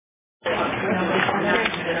Welcome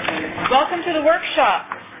to the workshop,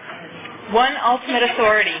 One Ultimate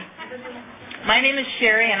Authority. My name is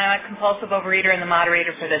Sherry, and I'm a compulsive overeater and the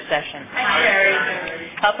moderator for this session. Hi, Sherry.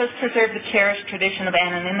 Help us preserve the cherished tradition of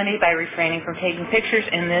anonymity by refraining from taking pictures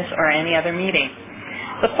in this or any other meeting.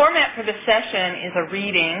 The format for this session is a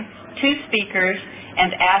reading, 2 speakers,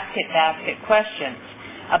 and Ask It Basket questions.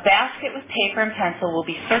 A basket with paper and pencil will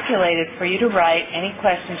be circulated for you to write any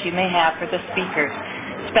questions you may have for the speakers.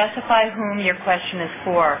 Specify whom your question is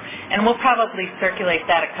for, and we'll probably circulate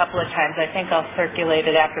that a couple of times. I think I'll circulate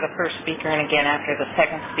it after the first speaker and again after the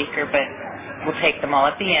second speaker, but we'll take them all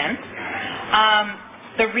at the end.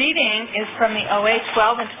 The reading is from the OA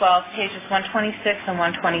 12 and 12, pages 126 and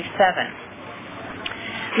 127.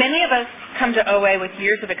 Many of us come to OA with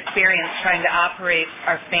years of experience trying to operate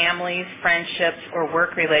our families, friendships, or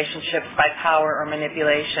work relationships by power or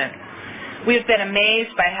manipulation. We have been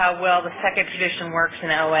amazed by how well the second tradition works in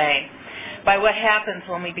OA, by what happens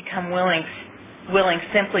when we become willing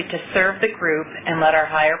simply to serve the group and let our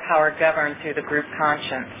higher power govern through the group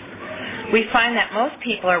conscience. We find that most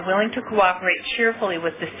people are willing to cooperate cheerfully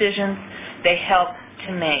with decisions they help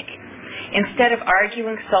to make. Instead of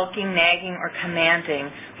arguing, sulking, nagging, or commanding,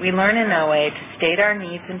 we learn in OA to state our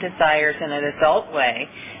needs and desires in an adult way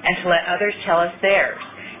and to let others tell us theirs,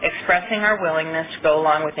 expressing our willingness to go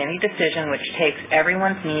along with any decision which takes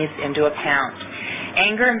everyone's needs into account.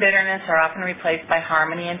 Anger and bitterness are often replaced by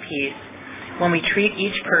harmony and peace when we treat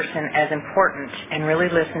each person as important and really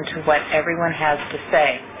listen to what everyone has to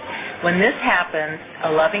say. When this happens,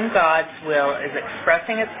 a loving God's will is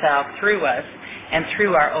expressing itself through us and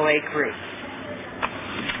through our OA groups.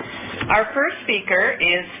 Our first speaker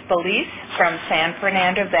is Felice from San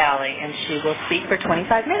Fernando Valley, and she will speak for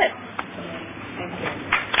 25 minutes.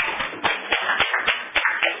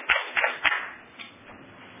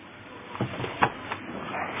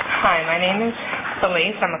 Hi, my name is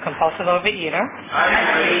Felice. I'm a compulsive overeater. Hi,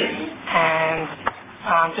 Felice. And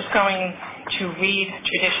I'm just going to read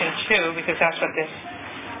Tradition 2 because that's what this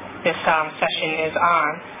session is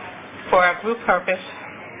on. For our group purpose,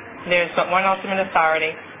 there's but one ultimate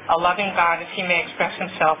authority, a loving God as he may express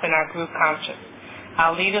himself in our group conscience.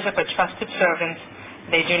 Our leaders are but trusted servants.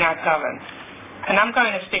 They do not govern. And I'm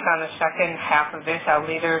going to speak on the second half of this. Our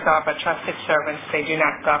leaders are but trusted servants. They do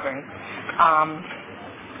not govern.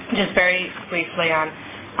 Just very briefly,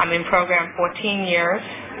 I'm in program 14 years.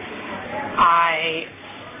 I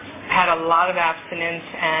had a lot of abstinence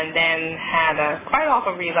and then had a quite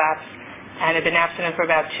awful relapse, and have been abstinent for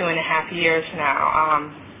about 2.5 years now.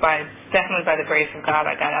 Definitely by the grace of God,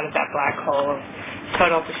 I got out of that black hole of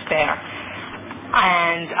total despair.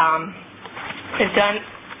 And I've done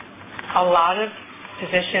a lot of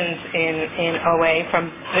positions in OA.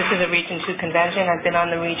 This is a Region 2 convention. I've been on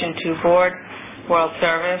the Region 2 board, World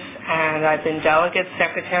Service, and I've been delegates,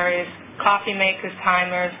 secretaries, coffee makers,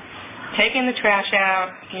 timers, taking the trash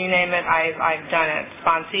out, you name it, I've done it.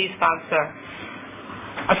 Sponsor.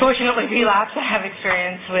 Unfortunately, relapse I have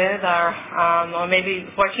experience with, or maybe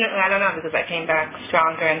fortunately, I don't know, because I came back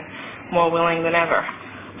stronger and more willing than ever.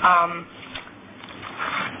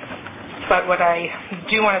 But what I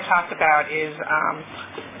do want to talk about is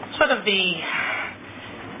sort of the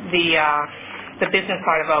business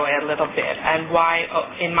part of OA a little bit, and why,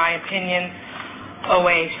 in my opinion,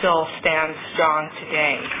 OA still stands strong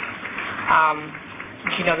today.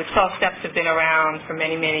 The 12 steps have been around for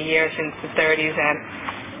many, many years, since the 30s, and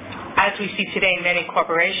as we see today, many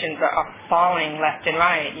corporations are falling left and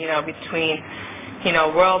right, between,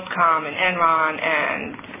 WorldCom and Enron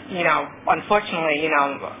and, unfortunately,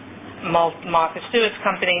 Martha Stewart's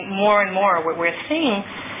company, more and more, we're seeing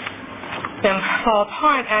them fall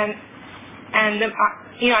apart, and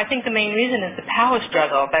I think the main reason is the power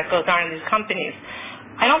struggle that goes on in these companies.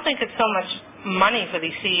 I don't think it's so much money for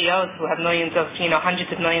these CEOs who have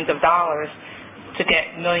hundreds of millions of dollars to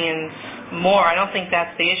get millions more. I don't think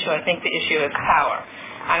that's the issue. I think the issue is power.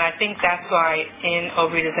 And I think that's why in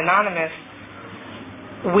Overeaters Anonymous,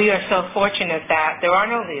 we are so fortunate that there are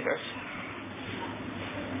no leaders.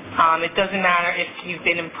 It doesn't matter if you've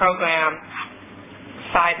been in program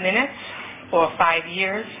 5 minutes or 5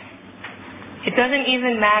 years. It doesn't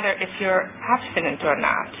even matter if you're abstinent or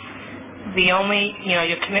not. The only,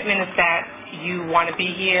 your commitment is that you want to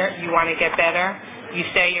be here, you want to get better. You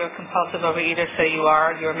say you're a compulsive overeater, so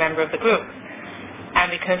you're a member of the group.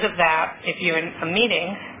 And because of that, if you're in a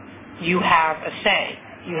meeting, you have a say.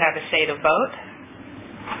 You have a say to vote.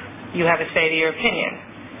 You have a say to your opinion.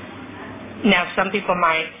 Now, some people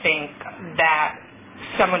might think that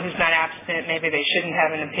someone who's not abstinent, maybe they shouldn't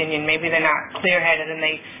have an opinion, maybe they're not clear-headed and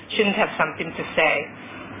they shouldn't have something to say.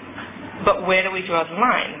 But where do we draw the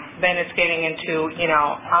line? Then it's getting into,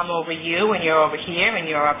 I'm over you and you're over here and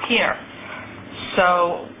you're up here.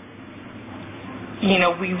 So,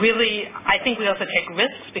 I think we also take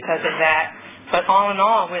risks because of that. But all in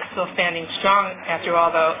all, we're still standing strong after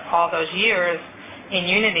all those years in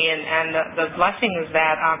unity. And the blessing is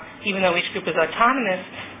that even though each group is autonomous,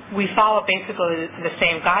 we follow basically the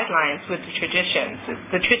same guidelines with the traditions.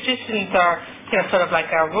 The traditions are, sort of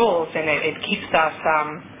like our rules, and it keeps us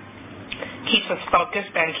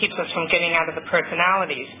focused and keeps us from getting out of the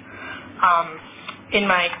personalities. In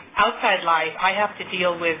my outside life, I have to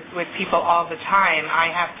deal with people all the time. I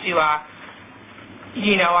have to,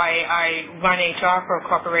 I run HR for a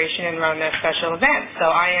corporation and run their special events. So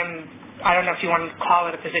I don't know if you want to call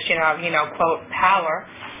it a position of, quote, power,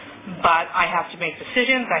 but I have to make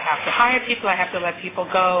decisions. I have to hire people. I have to let people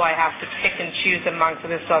go. I have to pick and choose amongst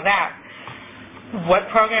this or that. What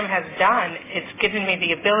program has done, it's given me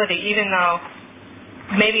the ability, even though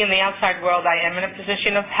maybe in the outside world I am in a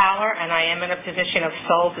position of power and I am in a position of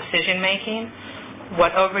sole decision-making,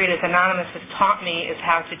 what Overeaters Anonymous has taught me is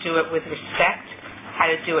how to do it with respect, how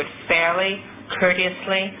to do it fairly,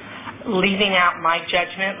 courteously, leaving out my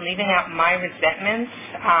judgment, leaving out my resentments.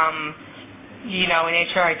 In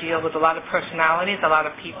HR I deal with a lot of personalities, a lot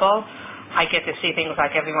of people. I get to see things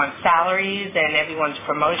like everyone's salaries and everyone's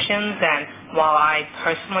promotions, and while I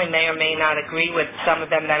personally may or may not agree with some of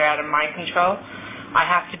them that are out of my control, I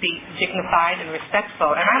have to be dignified and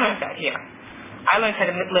respectful, and I learned that here. I learned how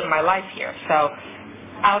to live my life here. So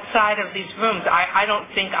outside of these rooms, I don't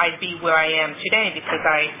think I'd be where I am today because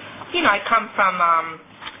I come from,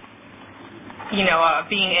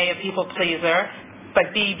 being a people pleaser,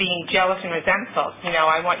 but B, being jealous and resentful.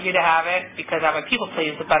 I want you to have it because I'm a people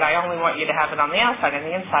pleaser, but I only want you to have it on the outside. On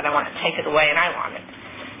the inside, I want to take it away, and I want it.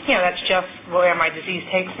 That's just where my disease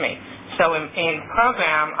takes me. So in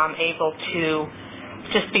program, I'm able to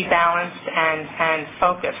just be balanced and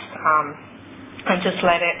focused, and just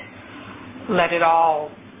let it all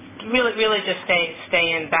really just stay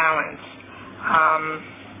in balance.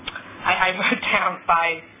 I wrote down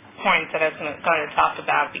 5 points that I was going to talk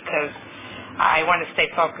about because I want to stay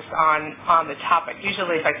focused on the topic.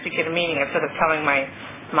 Usually if I speak at a meeting, I'm sort of telling my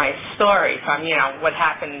story from, what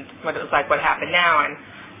happened, what it was like, what happened now,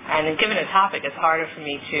 and given a topic, it's harder for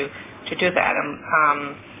me to do that.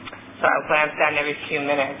 So I'll glance down every few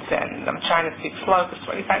minutes, and I'm trying to speak slow because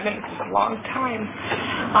 45 minutes is a long time.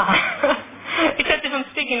 Because if I'm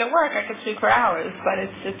speaking at work, I could speak for hours, but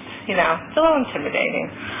it's a little intimidating.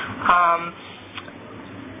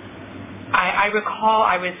 I recall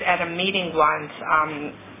I was at a meeting once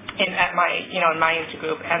in my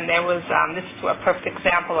intergroup, and there was this is a perfect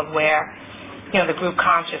example of where the group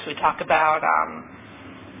conscious. We talk about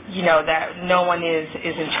that no one is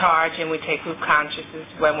in charge, and we take group consciousness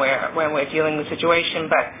when we're dealing with a situation.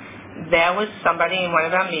 But there was somebody in one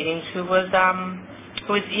of our meetings who was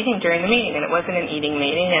eating during the meeting, and it wasn't an eating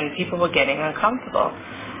meeting, and people were getting uncomfortable.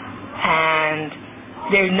 And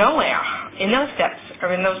there's nowhere in those steps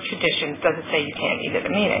or in those traditions does it say you can't eat at a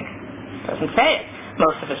meeting. It doesn't say it.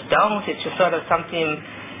 Most of us don't. It's just sort of something.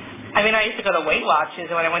 I used to go to Weight Watchers,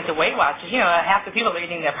 and when I went to Weight Watchers, half the people are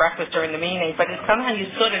eating their breakfast during the meeting, but somehow you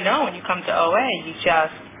sort of know when you come to OA, you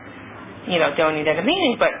just, don't eat at a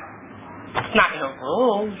meeting, but it's not in the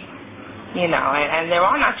rules, and there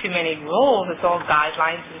are not too many rules. It's all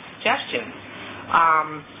guidelines and suggestions.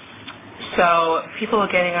 So people are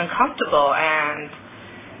getting uncomfortable, and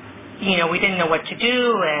we didn't know what to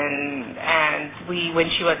do, and when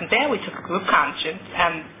she wasn't there, we took a group conscience,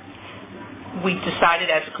 and we decided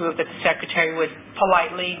as a group that the secretary would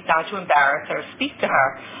politely, not to embarrass her, speak to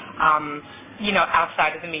her,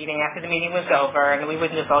 outside of the meeting, after the meeting was over, and we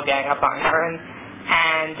wouldn't just all gang up on her,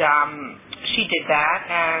 and she did that,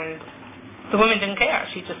 and the woman didn't care.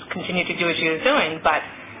 She just continued to do what she was doing, but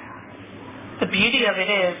the beauty of it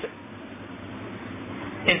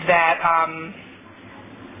is that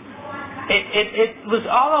it was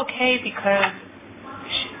all okay because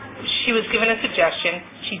she was given a suggestion.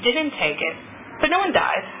 She didn't take it, but no one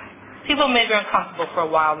died. People made her uncomfortable for a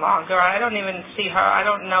while longer. I don't even see her. I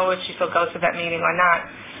don't know if she still goes to that meeting or not.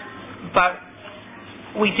 But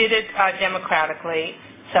we did it democratically.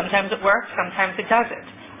 Sometimes it works, sometimes it doesn't.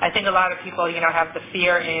 I think a lot of people, have the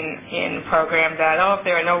fear in program that, if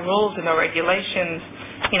there are no rules and no regulations,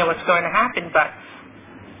 what's going to happen. But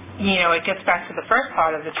it gets back to the first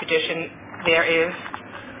part of the tradition. There is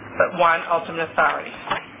but one ultimate authority.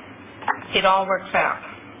 It all works out.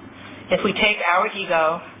 If we take our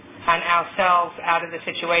ego and ourselves out of the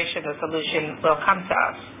situation, the solution will come to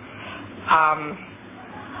us.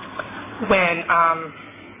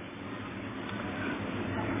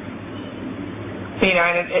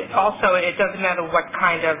 And it doesn't matter what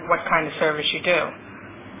kind of service you do.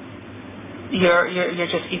 You're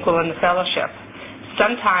just equal in the fellowship.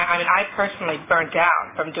 Sometimes, I personally burnt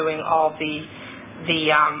out from doing all the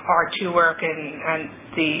R2 work and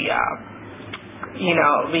the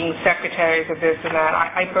being secretaries of this and that.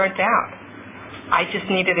 I burnt out. I just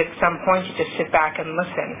needed at some point to just sit back and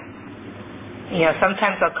listen.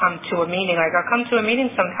 Sometimes I'll come to a meeting. I'll come to a meeting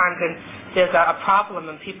sometimes and there's a problem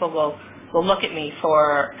and people will look at me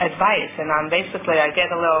for advice, and I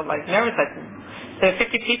get a little nervous. There are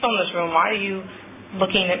 50 people in this room. Why are you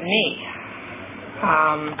looking at me?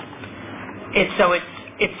 It's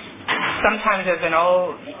sometimes as an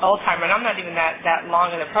old timer, and I'm not even that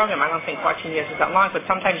long in the program. I don't think 14 years is that long, but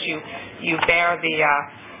sometimes you bear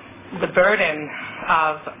the burden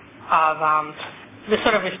of this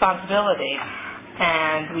sort of responsibility,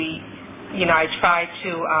 and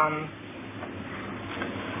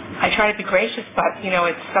I try to be gracious, but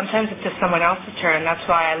sometimes it's just someone else's turn. That's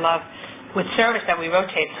why I love with service that we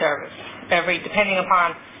rotate service depending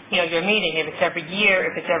upon your meeting. If it's every year,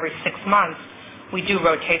 if it's every 6 months, we do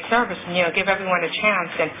rotate service and give everyone a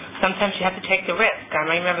chance. And sometimes you have to take the risk. I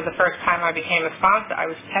remember the first time I became a sponsor, I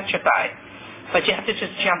was petrified, but you have to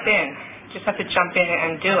just jump in. Just have to jump in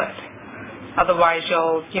and do it. Otherwise,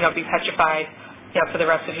 you'll be petrified for the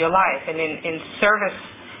rest of your life. And in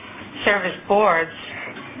service boards,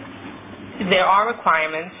 there are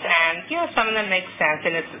requirements, and some of them make sense.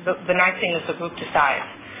 And it's the nice thing is the group decides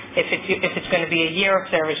if it's going to be a year of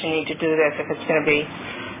service, you need to do this. If it's going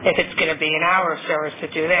to be an hour of service, to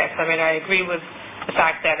do this. I agree with the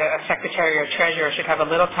fact that a secretary or treasurer should have a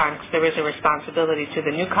little time because there is a responsibility to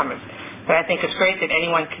the newcomers. But I think it's great that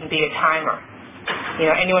anyone can be a timer.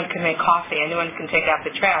 Anyone can make coffee. Anyone can take out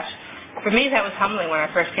the trash. For me, that was humbling when I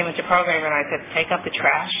first came into program and I said, take out the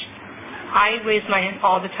trash. I raise my hand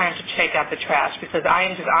all the time to take out the trash because I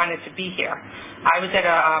am just honored to be here. I was at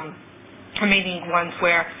a meeting once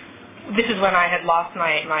where this is when I had lost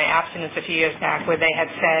my abstinence a few years back, where they had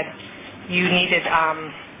said you needed,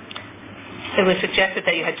 it was suggested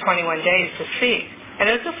that you had 21 days to speak. And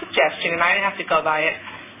it was a suggestion, and I didn't have to go by it.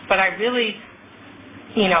 But I really,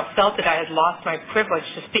 felt that I had lost my privilege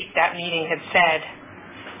to speak. That meeting had said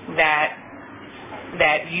that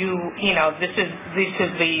this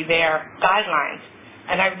is their guidelines.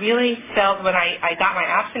 And I really felt when I got my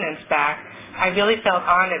abstinence back, I really felt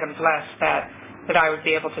honored and blessed that I would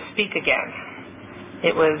be able to speak again.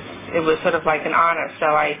 It was sort of like an honor. So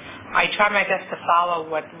I try my best to follow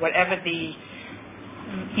whatever the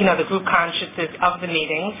group conscience is of the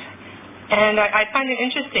meetings. And I find it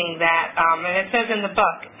interesting that, and it says in the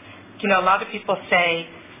book, a lot of people say,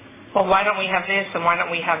 well, why don't we have this and why don't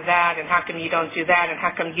we have that, and how come you don't do that and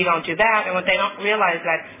how come you don't do that? And what they don't realize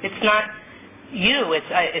that it's not you, it's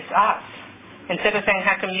us. Instead of saying,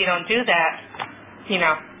 how come you don't do that,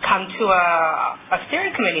 come to a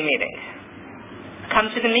steering committee meeting. Come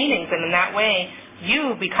to the meetings, and in that way,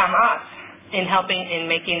 you become us in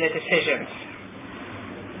making the decisions.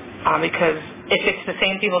 Because if it's the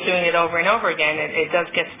same people doing it over and over again, it does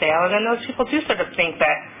get stale, and then those people do sort of think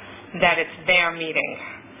that it's their meeting.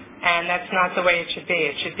 And that's not the way it should be.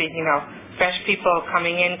 It should be, fresh people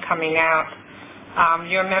coming in, coming out.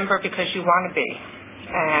 You're a member because you want to be.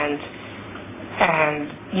 And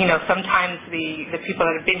sometimes the people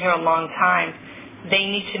that have been here a long time, they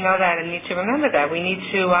need to know that and need to remember that. We need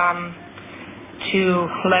to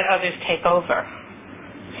let others take over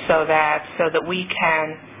so that we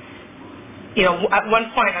can, at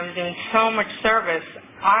one point I was doing so much service,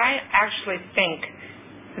 I actually think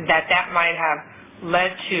that might have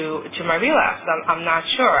led to my relapse. I'm not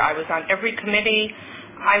sure. I was on every committee.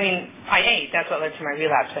 I ate. That's what led to my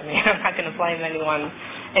relapse. I'm not going to blame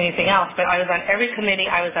anything else. But I was on every committee.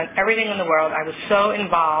 I was on everything in the world. I was so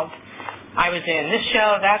involved. I was in this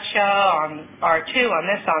show, that show, on R2, on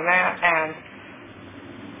this, on that,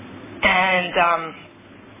 and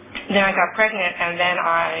then I got pregnant, and then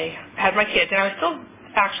I had my kids, and I was still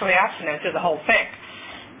actually abstinent through the whole thing.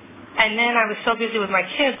 And then I was so busy with my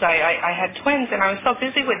kids. I had twins, and I was so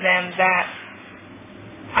busy with them that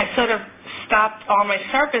I sort of stopped all my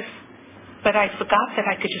service, but I forgot that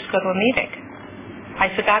I could just go to a meeting. I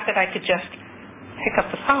forgot that I could just pick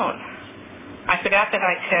up the phone. I forgot that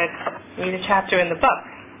I could read a chapter in the book.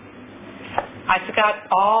 I forgot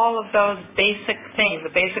all of those basic things,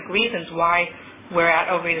 the basic reasons why we're at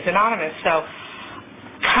Overeaters Anonymous. So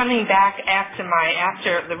coming back after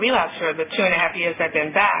the relapse for the 2.5 years I've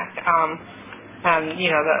been back,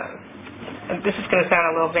 this is going to sound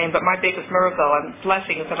a little vain, but my biggest miracle and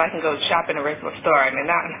blessing is that I can go shop in a regular store.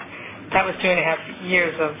 That was 2.5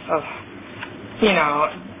 years of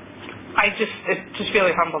it just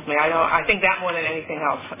really humbles me. I think that more than anything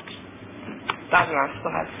else. I don't know. Go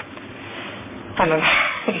ahead. I don't know.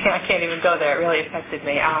 I can't even go there. It really affected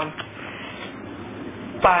me.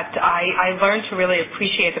 But I learned to really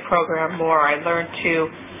appreciate the program more. I learned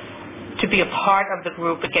to be a part of the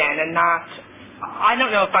group again and not. I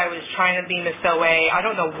don't know if I was trying to be Miss OA. I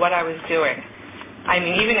don't know what I was doing. I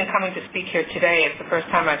mean, even in coming to speak here today, it's the first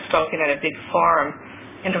time I've spoken at a big forum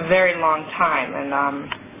in a very long time. And,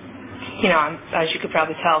 I'm, as you could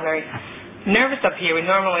probably tell, very nervous up here. And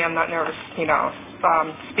normally I'm not nervous,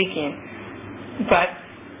 speaking. But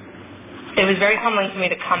it was very humbling for me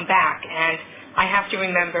to come back. And I have to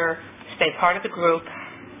remember, stay part of the group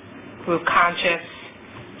conscious,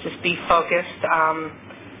 just be focused,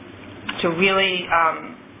 to really,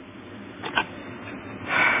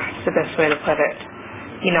 it's the best way to put it.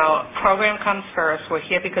 Program comes first. We're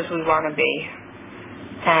here because we want to be.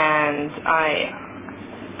 And I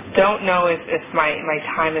don't know if my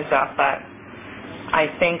time is up, but I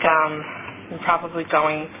think I'm probably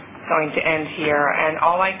going to end here. And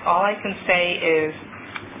all I can say is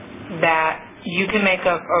that you can make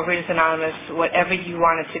of Readers Anonymous whatever you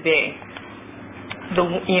want it to be.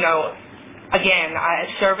 Again,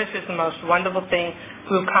 service is the most wonderful thing.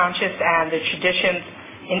 Group conscious and the traditions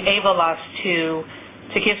enable us to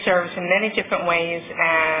give service in many different ways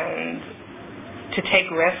and to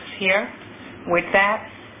take risks here with that.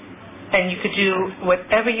 And you could do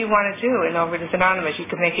whatever you want to do in Readers Anonymous. You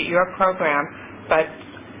could make it your program. But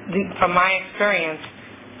from my experience,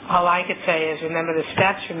 all I could say is remember the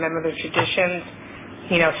steps, remember the traditions,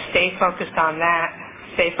 stay focused on that,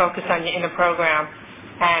 stay focused on your inner program,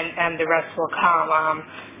 and the rest will come.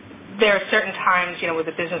 There are certain times, with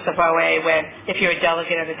the business of OA, when if you're a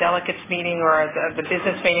delegate at a delegates meeting or the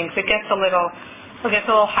business meetings, it gets a little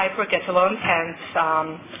hyper, it gets a little intense,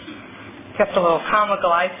 gets a little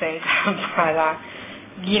comical, I think. But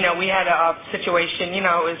we had a situation, it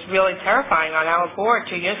was really terrifying on our board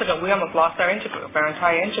 2 years ago. We almost lost our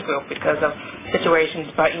entire intergroup because of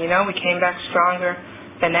situations. But, we came back stronger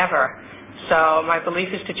than ever. So my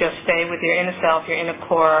belief is to just stay with your inner self, your inner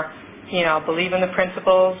core, believe in the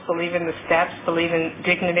principles, believe in the steps, believe in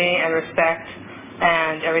dignity and respect,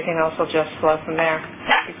 and everything else will just flow from there.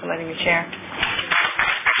 Thank you for letting me share.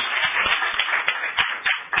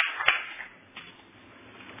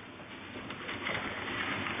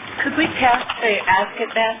 Could we pass the Ask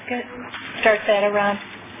It basket? Start that around.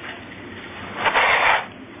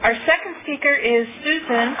 Our second speaker is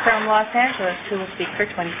Susan from Los Angeles, who will speak for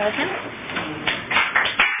 25 minutes.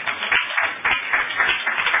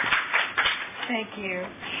 Thank you.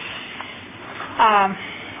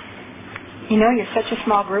 You're such a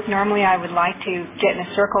small group. Normally I would like to get in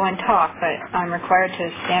a circle and talk, but I'm required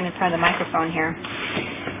to stand in front of the microphone here.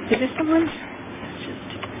 Is this the one?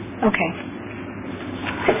 Okay.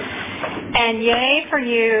 And yay for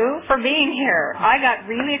you for being here. I got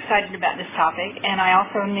really excited about this topic, and I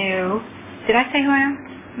also knew, did I say who I am?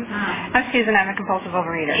 I'm Susan. I'm a compulsive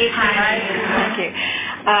overeater. Thank you.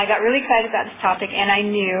 I got really excited about this topic, and I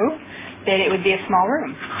knew that it would be a small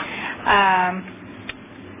room.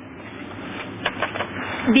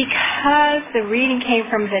 Because the reading came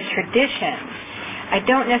from the traditions, I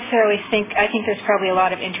don't necessarily I think there's probably a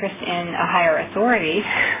lot of interest in a higher authority,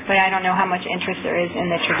 but I don't know how much interest there is in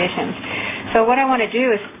the traditions. So what I want to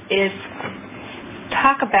do is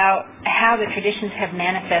talk about how the traditions have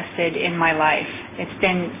manifested in my life. It's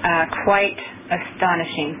been quite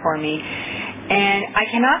astonishing for me. And I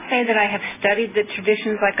cannot say that I have studied the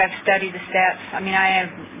traditions like I've studied the steps. I mean,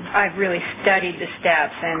 I've really studied the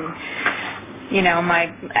steps, and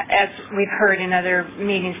as we've heard in other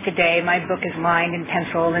meetings today, my book is lined and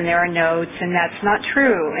penciled, and there are notes, and that's not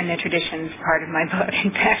true in the traditions part of my book.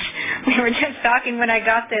 In fact, we were just talking when I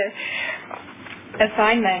got the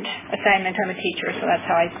assignment. I'm a teacher, so that's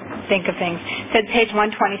how I think of things. It said page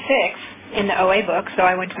 126 in the OA book, so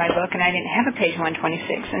I went to my book, and I didn't have a page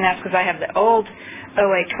 126, and that's because I have the old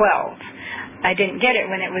OA 12. I didn't get it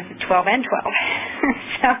when it was 12 and 12.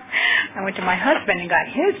 So I went to my husband and got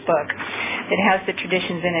his book that has the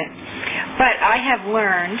traditions in it. But I have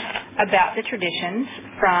learned about the traditions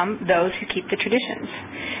from those who keep the traditions.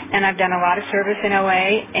 And I've done a lot of service in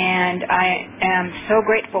OA, and I am so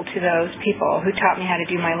grateful to those people who taught me how to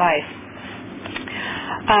do my life.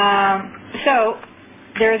 So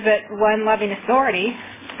there's that one loving authority.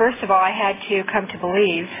 First of all, I had to come to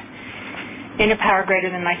believe in a power greater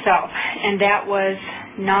than myself, and that was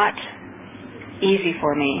not easy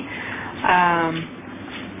for me.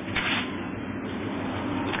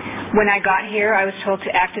 When I got here, I was told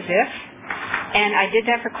to act as if, and I did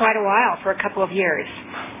that for quite a while, for a couple of years.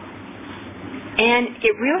 And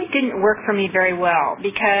it really didn't work for me very well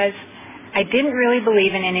because I didn't really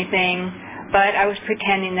believe in anything, but I was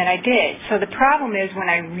pretending that I did. So the problem is when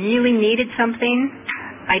I really needed something,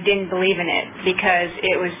 I didn't believe in it because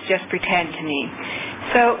it was just pretend to me.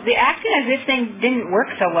 So the acting as if thing didn't work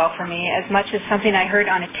so well for me as much as something I heard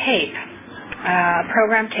on a tape, a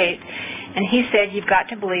program tape, and he said, you've got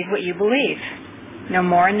to believe what you believe, no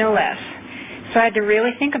more and no less. So I had to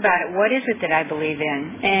really think about it. What is it that I believe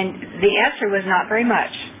in? And the answer was not very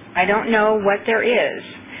much. I don't know what there is,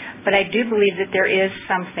 but I do believe that there is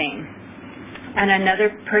something. And another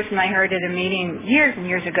person I heard at a meeting years and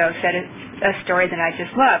years ago said a story that I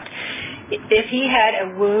just loved. If he had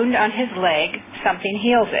a wound on his leg, something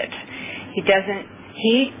heals it.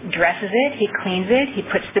 He dresses it, he cleans it, he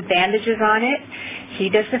puts the bandages on it, he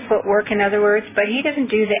does the footwork, in other words, but he doesn't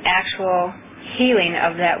do the actual healing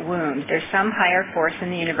of that wound. There's some higher force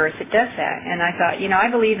in the universe that does that. And I thought, I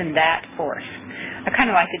believe in that force. I kind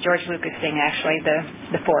of like the George Lucas thing, actually,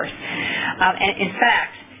 the force. And in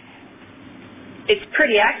fact, it's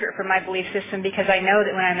pretty accurate for my belief system because I know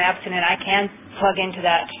that when I'm abstinent, I can plug into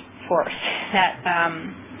that force, that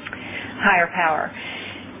higher power.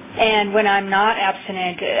 And when I'm not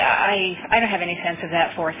abstinent, I don't have any sense of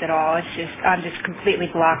that force at all. I'm just completely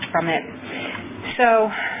blocked from it.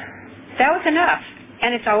 So that was enough,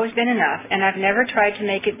 and it's always been enough. And I've never tried to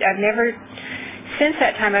make it. Since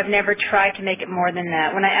that time, I've never tried to make it more than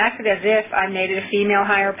that. When I acted as if, I made it a female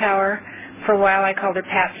higher power. For a while, I called her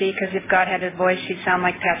Patsy because if God had a voice, she'd sound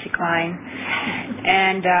like Patsy Cline.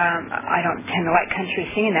 And I don't tend to like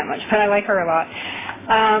country singing that much, but I like her a lot.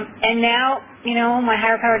 And now, my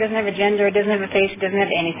higher power doesn't have a gender, it doesn't have a face, it doesn't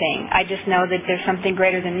have anything. I just know that there's something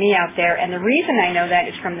greater than me out there, and the reason I know that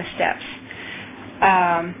is from the steps.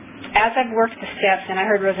 As I've worked the steps, and I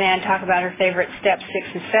heard Roseanne talk about her favorite steps 6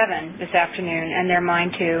 and 7 this afternoon, and they're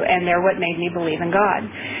mine too, and they're what made me believe in God.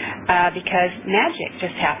 Because magic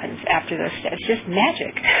just happens after those steps. Just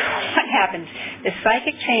magic. What happens? The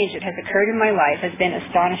psychic change that has occurred in my life has been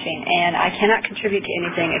astonishing, and I cannot contribute to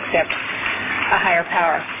anything except a higher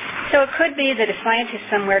power. So it could be that a scientist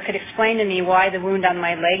somewhere could explain to me why the wound on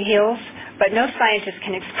my leg heals, but no scientist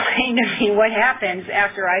can explain to me what happens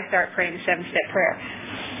after I start praying the 7-step prayer.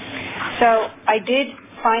 So I did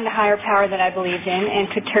find the higher power that I believed in and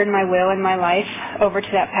could turn my will and my life over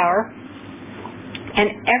to that power. And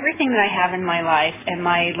everything that I have in my life, and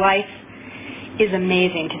my life is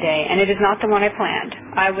amazing today, and it is not the one I planned.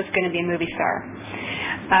 I was going to be a movie star.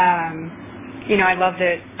 I love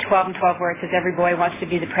the 12 and 12 where it says every boy wants to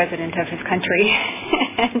be the president of his country.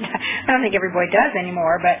 And I don't think every boy does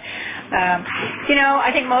anymore, but,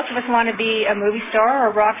 I think most of us want to be a movie star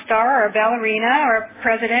or a rock star or a ballerina or a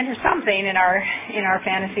president or something in our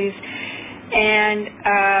fantasies. And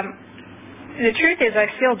the truth is I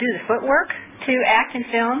still do the footwork to act in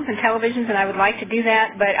films and televisions, and I would like to do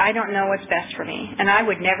that, but I don't know what's best for me. And I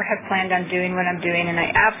would never have planned on doing what I'm doing, and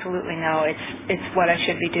I absolutely know it's what I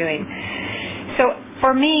should be doing. So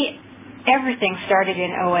for me, everything started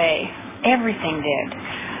in OA. Everything did.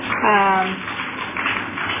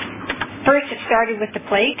 First, it started with the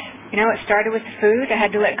plate. It started with the food. I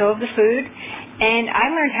had to let go of the food. And I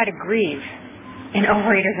learned how to grieve in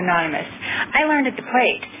Overeaters Anonymous. I learned at the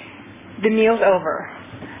plate. The meal's over.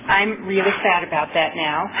 I'm really sad about that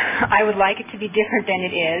now. I would like it to be different than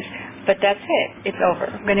it is, but that's it. It's over.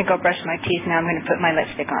 I'm going to go brush my teeth now. I'm going to put my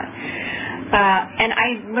lipstick on. And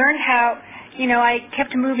I learned how, I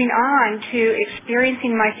kept moving on to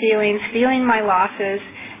experiencing my feelings, feeling my losses,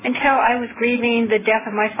 until I was grieving the death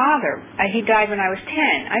of my father. He died when I was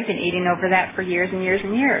 10. I've been eating over that for years and years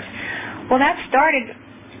and years. Well, that started,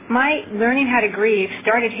 my learning how to grieve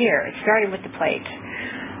started here. It started with the plate.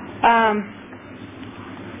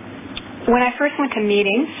 When I first went to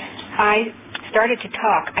meetings, I started to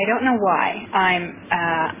talk. I don't know why.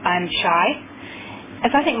 I'm shy,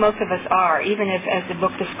 as I think most of us are, even if, as the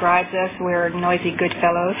book describes us, we're noisy good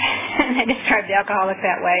fellows. And they describe the alcoholics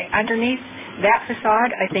that way. Underneath that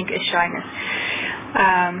facade, I think, is shyness.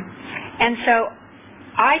 And so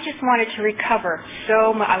I just wanted to recover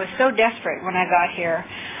so much. I was so desperate when I got here.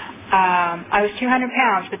 I was 200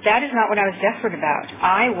 pounds, but that is not what I was desperate about.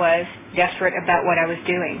 I was desperate about what I was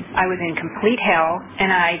doing. I was in complete hell,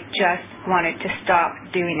 and I just wanted to stop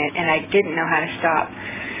doing it, and I didn't know how to stop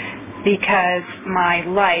because my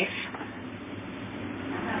life,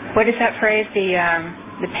 what is that phrase?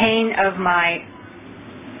 The pain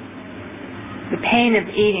of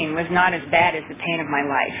eating was not as bad as the pain of my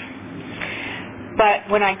life. But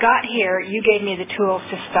when I got here, you gave me the tools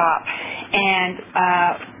to stop, and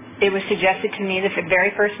it was suggested to me that the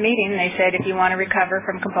very first meeting, they said, if you want to recover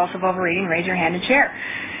from compulsive overeating, raise your hand and share.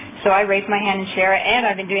 So I raised my hand and share it, and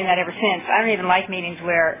I've been doing that ever since. I don't like meetings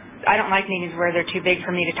where they're too big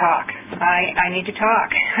for me to talk. I need to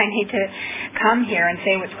talk. I need to come here and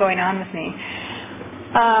say what's going on with me.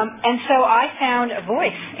 And so I found a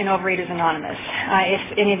voice in Overeaters Anonymous.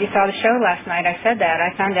 If any of you saw the show last night, I said that.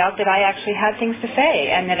 I found out that I actually had things to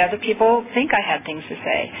say and that other people think I had things to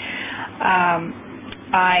say.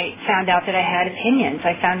 I found out that I had opinions.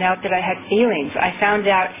 I found out that I had feelings. I found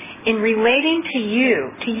out in relating to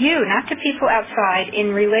you, not to people outside,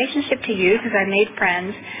 in relationship to you, because I made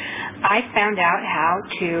friends, I found out how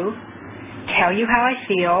to tell you how I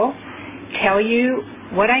feel, tell you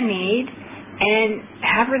what I need, and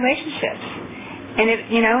have relationships. And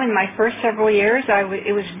in my first several years,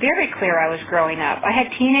 it was very clear I was growing up. I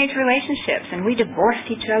had teenage relationships, and we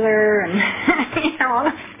divorced each other, and all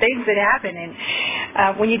those things that happen, and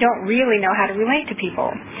when you don't really know how to relate to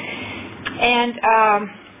people. And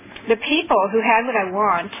the people who had what I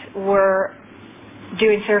want were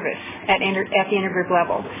doing service at the intergroup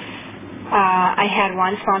level. I had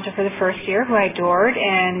one sponsor for the first year who I adored,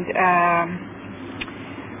 and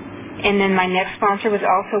then my next sponsor was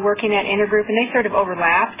also working at intergroup, and they sort of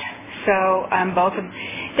overlapped. So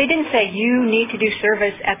they didn't say, you need to do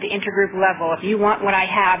service at the intergroup level. If you want what I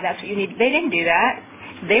have, that's what you need. They didn't do that.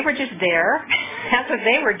 They were just there. That's what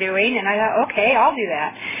they were doing, and I thought, okay, I'll do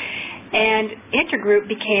that. And intergroup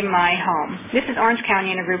became my home. This is Orange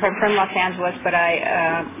County Intergroup. I'm from Los Angeles, but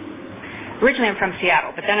originally I'm from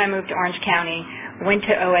Seattle, but then I moved to Orange County, went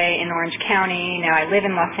to OA in Orange County. Now I live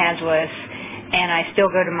in Los Angeles, and I still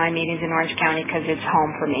go to my meetings in Orange County because it's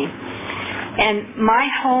home for me. And my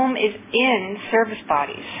home is in service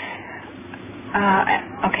bodies.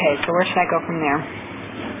 Okay, so where should I go from there?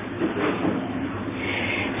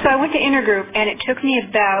 So I went to intergroup, and it took me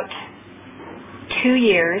about 2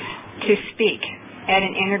 years to speak at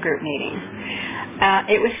an intergroup meeting.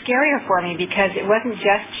 It was scarier for me because it wasn't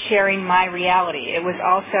just sharing my reality. It was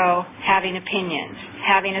also having opinions,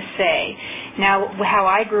 having a say. Now, how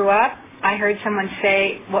I grew up, I heard someone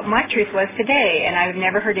say what my truth was today, and I've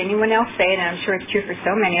never heard anyone else say it, and I'm sure it's true for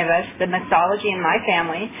so many of us. The mythology in my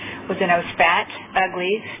family was that I was fat,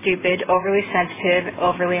 ugly, stupid, overly sensitive,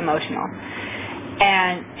 overly emotional.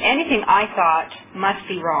 And anything I thought must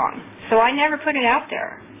be wrong. So I never put it out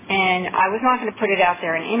there. And I was not going to put it out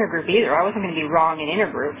there in intergroup either. I wasn't going to be wrong in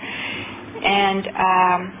intergroup. And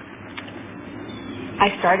I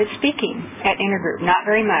started speaking at intergroup, not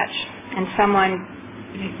very much. And someone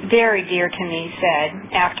very dear to me said,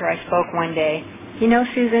 after I spoke one day, you know,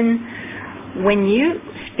 Susan, when you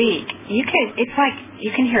speak, it's like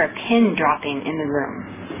you can hear a pin dropping in the room.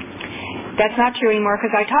 That's not true anymore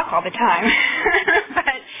because I talk all the time.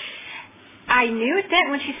 But I knew it then.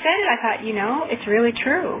 When she said it, I thought, you know, it's really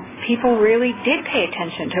true. People really did pay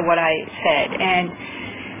attention to what I said. And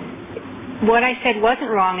what I said wasn't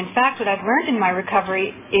wrong. In fact, what I've learned in my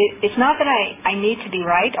recovery, it's not that I need to be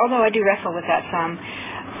right, although I do wrestle with that some,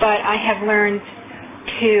 but I have learned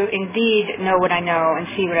to indeed know what I know and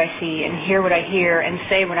see what I see and hear what I hear and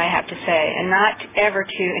say what I have to say and not ever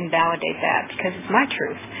to invalidate that because it's my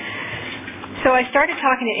truth. So I started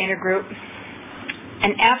talking at intergroup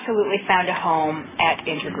and absolutely found a home at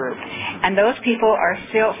intergroup. And those people are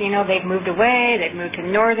still, you know, they've moved away, they've moved to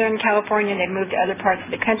Northern California, they've moved to other parts of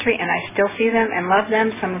the country, and I still see them and love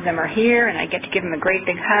them. Some of them are here, and I get to give them a great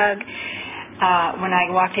big hug. When I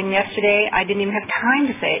walked in yesterday, I didn't even have time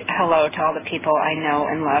to say hello to all the people I know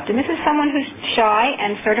and loved. And this is someone who's shy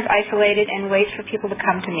and sort of isolated and waits for people to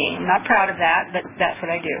come to me. I'm not proud of that, but that's what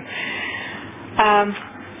I do.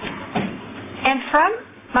 And from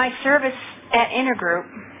my service at intergroup,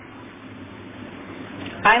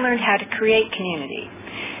 I learned how to create community.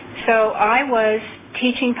 So I was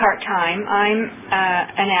teaching part-time. I'm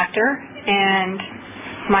an actor, and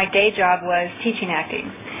my day job was teaching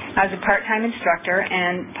acting. I was a part-time instructor,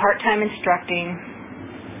 and part-time instructing,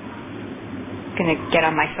 I'm going to get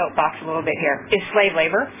on my soapbox a little bit here, is slave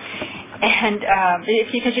labor. And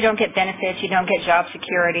it's because you don't get benefits, you don't get job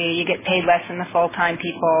security, you get paid less than the full-time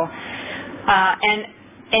people.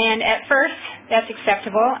 And at first, that's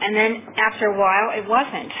acceptable, and then after a while, it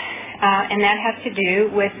wasn't. And that has to do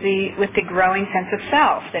with the growing sense of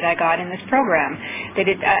self that I got in this program. That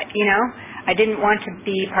I didn't want to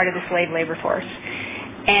be part of the slave labor force.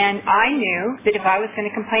 And I knew that if I was going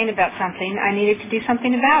to complain about something, I needed to do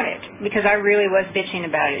something about it because I really was bitching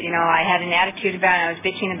about it. You know, I had an attitude about it, I was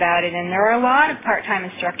bitching about it, and there are a lot of part-time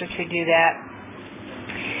instructors who do that.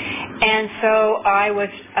 And so I was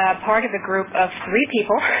part of a group of 3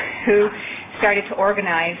 people who started to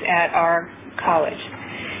organize at our college.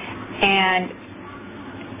 And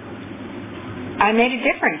I made a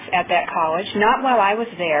difference at that college, not while I was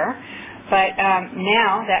there, but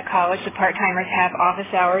now that college, the part-timers have office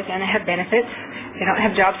hours and they have benefits. They don't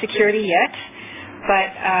have job security yet, but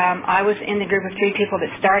I was in the group of 3 people that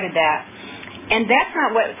started that. And that's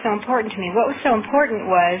not what was so important to me. What was so important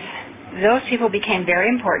was those people became very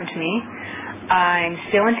important to me. I'm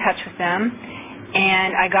still in touch with them,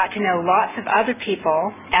 and I got to know lots of other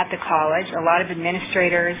people at the college, a lot of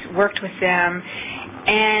administrators, worked with them,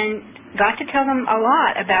 and got to tell them a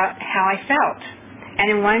lot about how I felt. And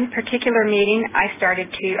in one particular meeting, I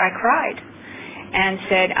cried and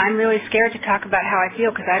said, I'm really scared to talk about how I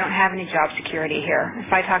feel because I don't have any job security here.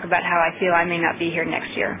 If I talk about how I feel, I may not be here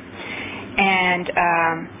next year. And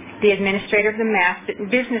the administrator of the math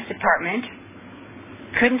business department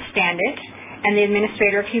couldn't stand it, and the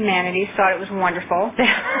administrator of humanities thought it was wonderful that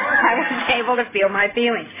I was able to feel my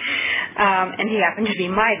feelings. And he happened to be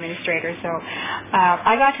my administrator, so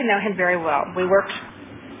I got to know him very well. We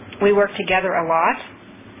worked together a lot,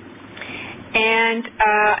 and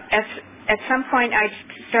at some point I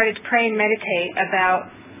started to pray and meditate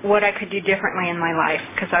about what I could do differently in my life,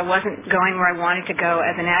 because I wasn't going where I wanted to go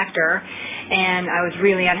as an actor, and I was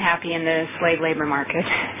really unhappy in the slave labor market.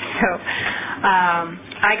 So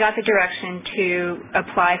I got the direction to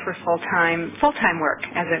apply for full-time work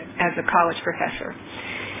as a college professor.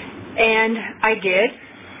 And I did.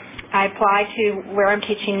 I applied to where I'm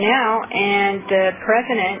teaching now, and the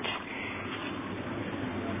president,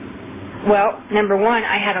 well, number one,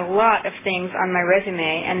 I had a lot of things on my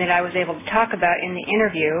resume and that I was able to talk about in the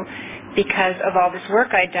interview because of all this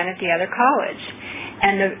work I'd done at the other college.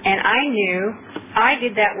 And I knew I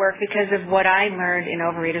did that work because of what I learned in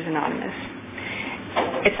Overeaters Anonymous.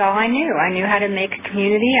 It's all I knew. I knew how to make a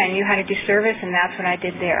community. I knew how to do service, and that's what I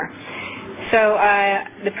did there. So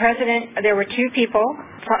the president, there were 2 people,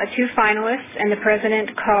 2 finalists, and the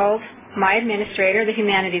president called my administrator, the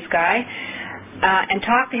humanities guy, and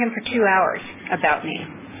talked to him for 2 hours about me.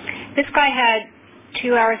 This guy had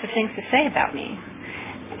 2 hours of things to say about me.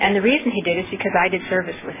 And the reason he did is because I did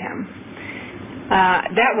service with him.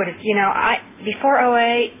 That would have, before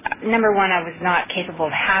OA, number one, I was not capable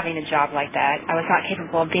of having a job like that. I was not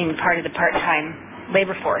capable of being part of the part-time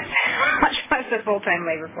labor force, much less the full-time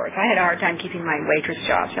labor force. I had a hard time keeping my waitress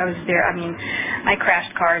jobs. I was there, I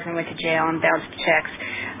crashed cars and went to jail and bounced checks.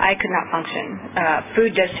 I could not function.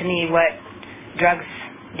 Food does to me what drugs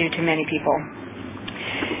do to many people.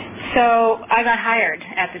 So I got hired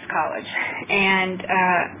at this college, and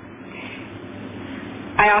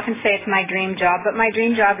I often say it's my dream job, but my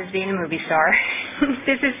dream job is being a movie star.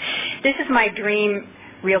 This is my dream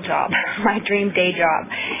real job, my dream day job.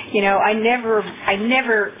 I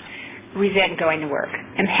never resent going to work.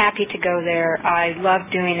 I'm happy to go there. I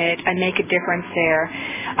love doing it. I make a difference there.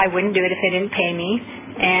 I wouldn't do it if they didn't pay me.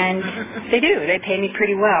 And they do. They pay me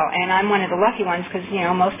pretty well. And I'm one of the lucky ones because,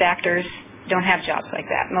 most actors don't have jobs like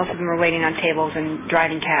that. Most of them are waiting on tables and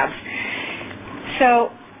driving cabs.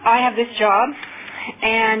 So I have this job,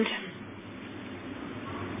 and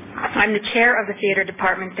I'm the chair of the theater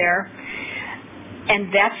department there.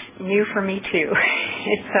 And that's new for me, too.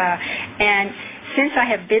 And since I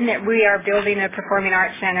have been there, we are building a performing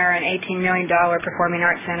arts center, an $18 million performing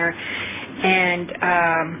arts center, and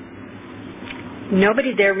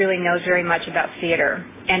nobody there really knows very much about theater,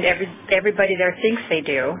 and everybody there thinks they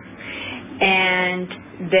do, and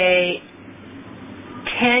they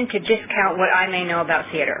tend to discount what I may know about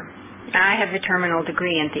theater. I have a terminal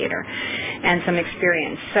degree in theater and some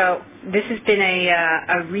experience, so this has been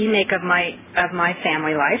a remake of my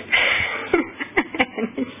family life,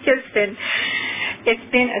 and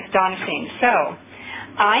it's been astonishing. So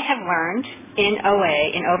I have learned in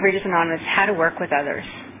OA, in Overeaters Anonymous, how to work with others.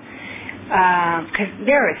 Because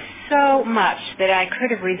there is so much that I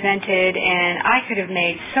could have resented, and I could have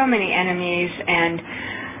made so many enemies, and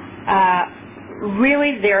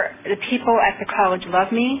really the people at the college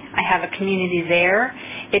love me. I have a community there.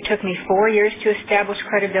 It took me 4 years to establish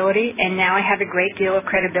credibility, and now I have a great deal of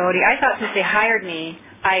credibility. I thought since they hired me,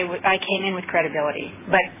 I came in with credibility,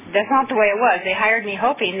 but that's not the way it was. They hired me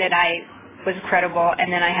hoping that I was credible,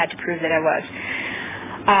 and then I had to prove that I was.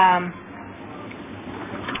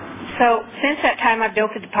 So since that time, I've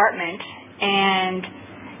built a department, and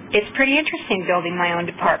it's pretty interesting building my own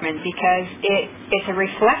department because it's a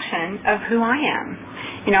reflection of who I am.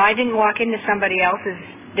 I didn't walk into somebody else's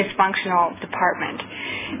dysfunctional department.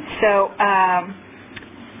 So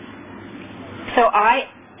I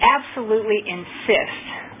absolutely insist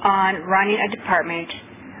on running a department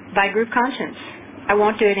by group conscience. I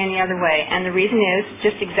won't do it any other way. And the reason is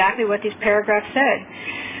just exactly what these paragraphs said.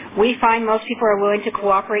 We find most people are willing to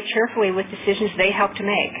cooperate cheerfully with decisions they help to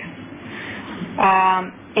make.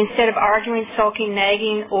 Instead of arguing, sulking,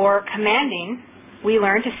 nagging, or commanding, we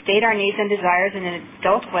learn to state our needs and desires in an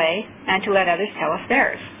adult way and to let others tell us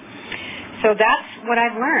theirs. So that's what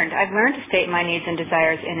I've learned. I've learned to state my needs and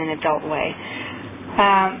desires in an adult way.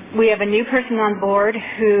 We have a new person on board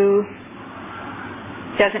who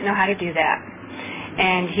doesn't know how to do that.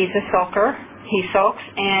 And he's a sulker. He sulks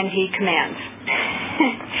and he commands.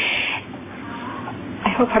 I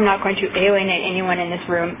hope I'm not going to alienate anyone in this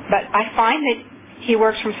room, but I find that he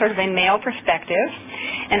works from sort of a male perspective,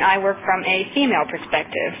 and I work from a female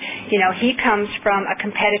perspective. You know, he comes from a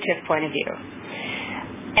competitive point of view.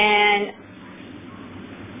 And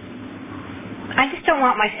I just don't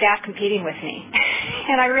want my staff competing with me.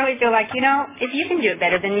 And I really feel like, you know, if you can do it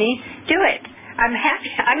better than me, do it. I'm happy.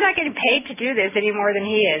 I'm not getting paid to do this any more than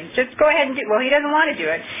he is. Just go ahead and do it. Well, he doesn't want to do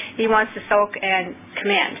it. He wants to sulk and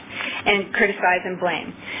command and criticize and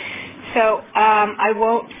blame. So I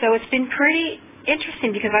won't. So it's been pretty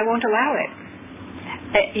interesting because I won't allow it.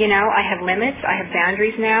 You know, I have limits. I have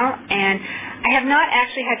boundaries now, and I have not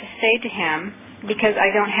actually had to say to him, because I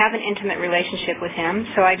don't have an intimate relationship with him,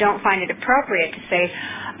 so I don't find it appropriate to say,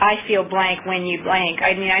 I feel blank when you blank.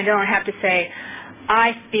 I mean, I don't have to say,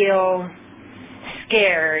 I feel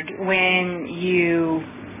scared when you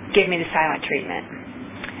give me the silent treatment.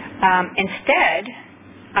 Instead,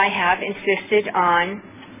 I have insisted on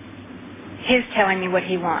his telling me what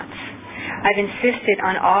he wants. I've insisted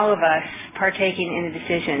on all of us partaking in the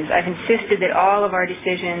decisions. I've insisted that all of our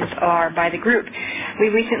decisions are by the group. We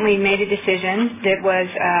recently made a decision that was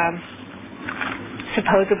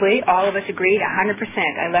supposedly all of us agreed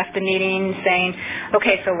 100%. I left the meeting saying,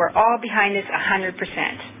 okay, so we're all behind this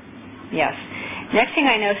 100%. Yes. Next thing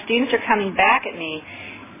I know, students are coming back at me,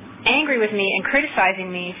 angry with me and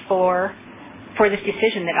criticizing me for this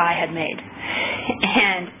decision that I had made.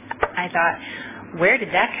 And I thought, where did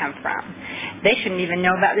that come from? They shouldn't even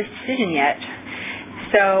know about this decision yet.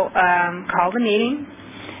 So called a meeting,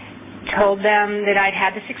 told them that I'd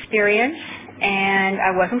had this experience and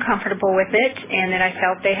I wasn't comfortable with it and that I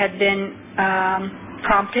felt they had been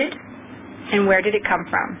prompted, and where did it come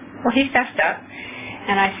from? Well, he fessed up,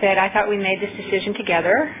 and I said, I thought we made this decision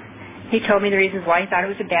together. He told me the reasons why he thought it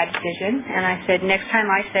was a bad decision, and I said, next time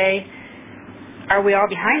I say, are we all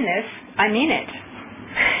behind this, I mean it.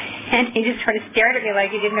 And he just sort of stared at me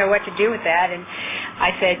like he didn't know what to do with that. And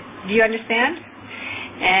I said, do you understand?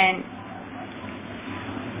 And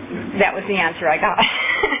that was the answer I got.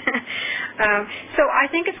 So I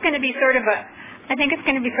think it's going to be sort of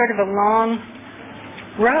a long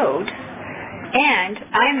road, and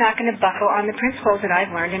I'm not going to buckle on the principles that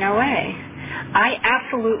I've learned in OA. I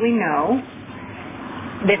absolutely know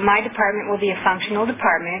that my department will be a functional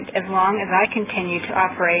department as long as I continue to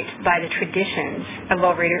operate by the traditions of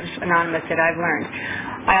Overeaters Anonymous that I've learned.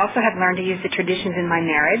 I also have learned to use the traditions in my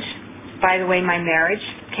marriage. By the way, my marriage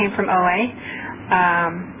came from OA.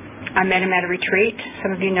 I met him at a retreat.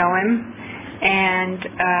 Some of you know him. And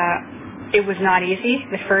it was not easy.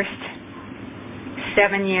 The first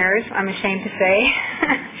 7 years, I'm ashamed to say.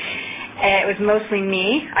 It was mostly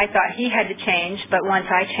me. I thought he had to change, but once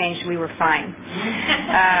I changed, we were fine.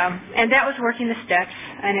 And that was working the steps,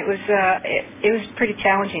 and it was pretty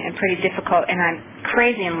challenging and pretty difficult. And I'm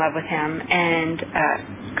crazy in love with him, and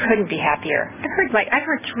couldn't be happier. I've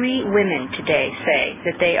heard 3 women today say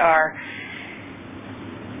that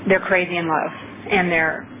they're crazy in love, and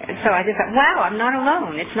so I just thought, wow, I'm not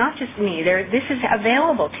alone. It's not just me. This is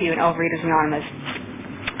available to you in Overeaters Anonymous.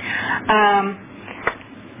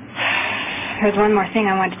 There's one more thing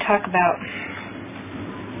I wanted to talk about.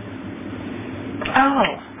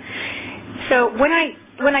 Oh, so when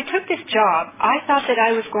I took this job, I thought that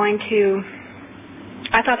I was going to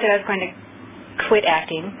quit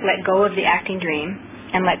acting, let go of the acting dream,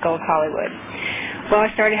 and let go of Hollywood. Well,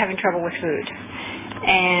 I started having trouble with food,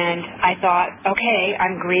 and I thought, okay,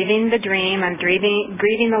 I'm grieving the dream, I'm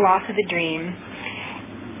grieving the loss of the dream,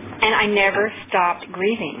 and I never stopped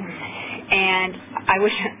grieving. And I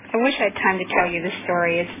wish I had time to tell you this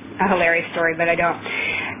story. It's a hilarious story, but I don't.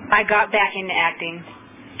 I got back into acting.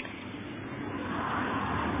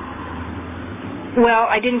 Well,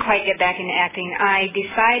 I didn't quite get back into acting. I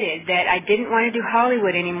decided that I didn't want to do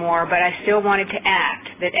Hollywood anymore, but I still wanted to act,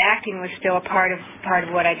 that acting was still a part of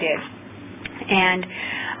what I did. And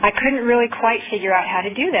I couldn't really quite figure out how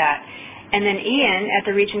to do that. And then Ian, at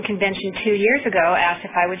the Region Convention 2 years ago, asked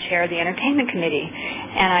if I would chair the entertainment committee.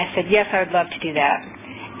 And I said, yes, I would love to do that.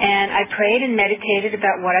 And I prayed and meditated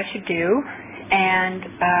about what I should do. And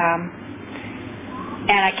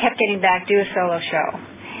I kept getting back, do a solo show.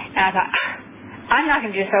 And I thought, I'm not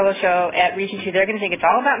going to do a solo show at Region 2. They're going to think it's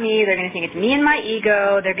all about me. They're going to think it's me and my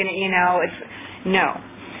ego. They're going to, No.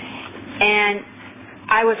 And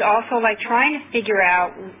I was also like trying to figure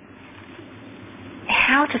out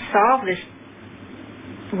how to solve this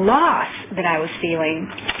loss that I was feeling.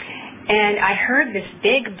 And I heard this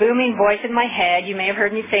big booming voice in my head. You may have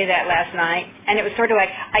heard me say that last night. And it was sort of like,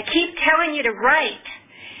 I keep telling you to write.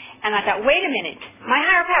 And I thought, wait a minute. My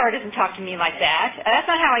higher power doesn't talk to me like that. That's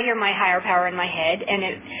not how I hear my higher power in my head. And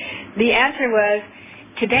the answer was,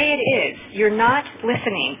 today it is. You're not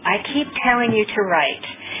listening. I keep telling you to write.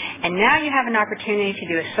 And now you have an opportunity to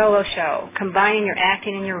do a solo show, combining your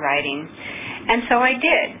acting and your writing. And so I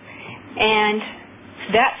did. And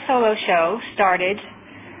that solo show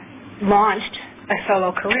launched a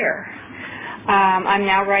solo career. I'm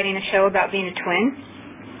now writing a show about being a twin.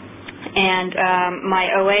 And my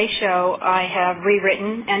OA show I have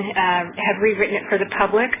rewritten and have rewritten it for the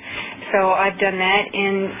public. So I've done that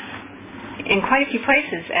in quite a few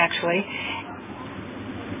places, actually.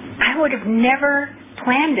 I would have never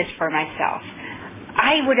planned this for myself.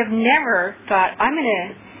 I would have never thought, I'm going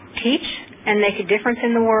to teach and make a difference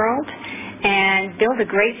in the world and build a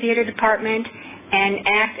great theater department and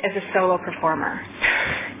act as a solo performer.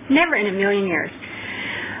 Never in a million years.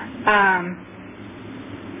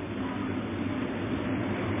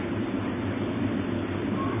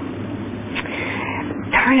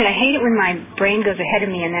 Darn it, I hate it when my brain goes ahead of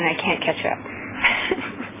me and then I can't catch up.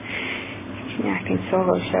 Acting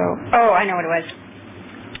solo show. Oh, I know what it was.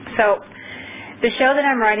 So, the show that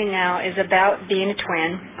I'm writing now is about being a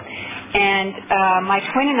twin. And my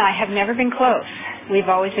twin and I have never been close. We've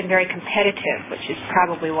always been very competitive, which is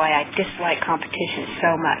probably why I dislike competition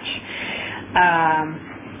so much.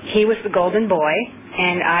 He was the golden boy,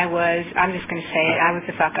 and I'm just going to say it, I was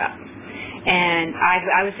the fuck up. And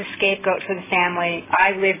I was the scapegoat for the family.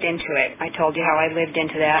 I lived into it. I told you how I lived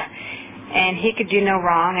into that. And he could do no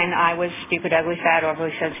wrong, and I was stupid, ugly, fat,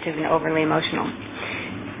 overly sensitive, and overly emotional.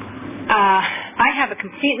 I have a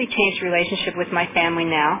completely changed relationship with my family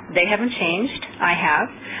now. They haven't changed. I have.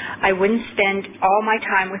 I wouldn't spend all my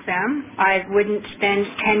time with them. I wouldn't spend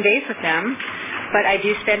 10 days with them, but I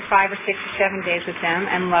do spend 5 or 6 or 7 days with them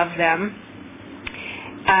and love them.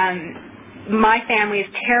 My family is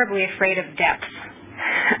terribly afraid of depth,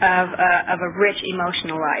 of a rich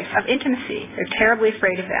emotional life, of intimacy. They're terribly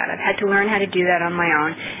afraid of that. I've had to learn how to do that on my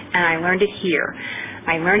own, and I learned it here.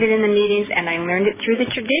 I learned it in the meetings, and I learned it through the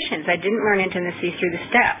traditions. I didn't learn intimacy through the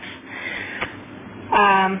steps.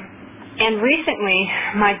 And recently,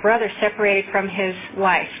 my brother separated from his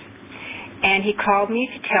wife, and he called me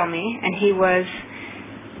to tell me, and he was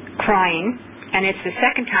crying, and it's the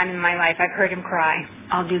second time in my life I've heard him cry.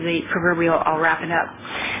 I'll do the proverbial, I'll wrap it up.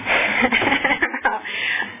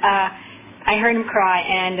 I heard him cry,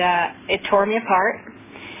 and it tore me apart.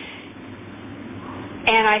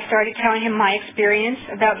 And I started telling him my experience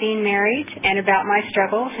about being married and about my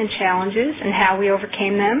struggles and challenges and how we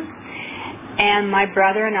overcame them. And my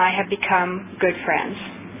brother and I have become good friends.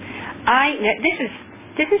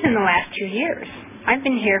 This is in the last 2 years. I've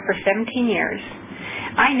been here for 17 years.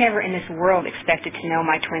 I never in this world expected to know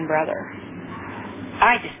my twin brother.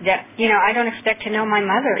 I don't expect to know my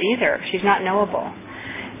mother either. She's not knowable.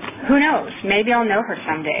 Who knows? Maybe I'll know her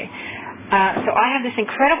someday. So I have this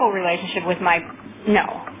incredible relationship with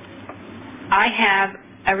I have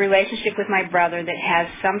a relationship with my brother that has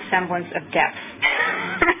some semblance of depth.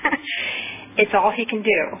 It's all he can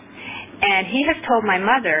do. And he has told my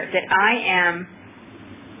mother that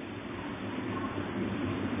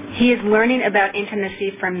he is learning about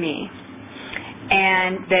intimacy from me.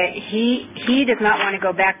 And that he does not want to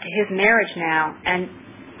go back to his marriage now, and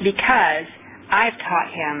because I've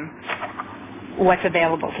taught him what's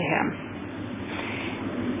available to him.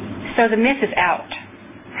 So the myth is out.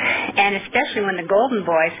 And especially when the golden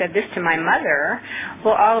boy said this to my mother,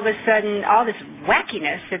 well, all of a sudden, all this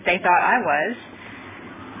wackiness that they thought I was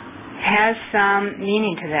has some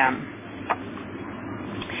meaning to them.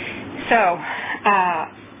 So,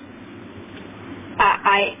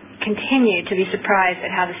 I continue to be surprised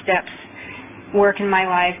at how the steps work in my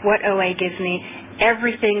life, what OA gives me.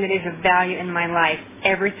 Everything that is of value in my life,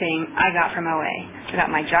 everything I got from OA. I got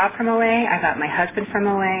my job from OA. I got my husband from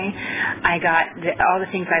OA. I got all the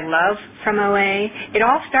things I love from OA. It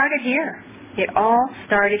all started here. It all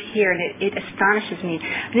started here, and it astonishes me.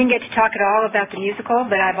 I didn't get to talk at all about the musical,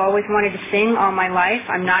 but I've always wanted to sing all my life.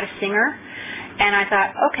 I'm not a singer. And I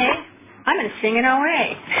thought, okay, I'm going to sing in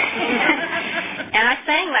OA. And I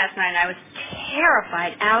sang last night, and I was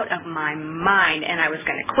terrified out of my mind, and I was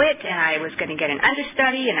going to quit, and I was going to get an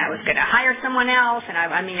understudy, and I was going to hire someone else, and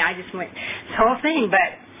I just went this whole thing.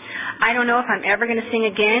 But I don't know if I'm ever going to sing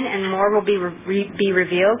again, and more will be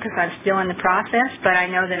revealed because I'm still in the process, but I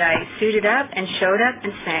know that I suited up and showed up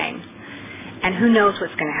and sang. And who knows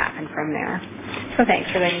what's going to happen from there. So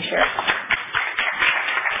thanks for letting me share.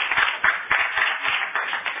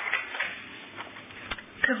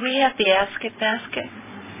 Could we have the Ask It basket?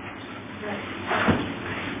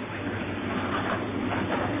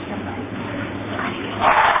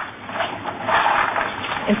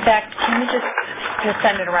 In fact, can you just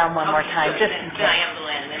send it around one more time, just in case?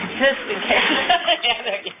 Just in case. Yeah,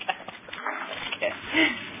 there you go. Okay.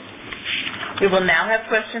 We will now have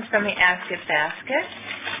questions from the Ask It basket.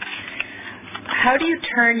 How do you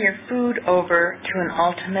turn your food over to an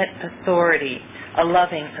ultimate authority, a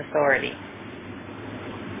loving authority?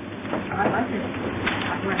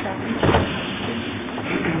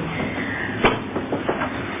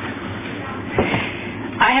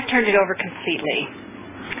 I have turned it over completely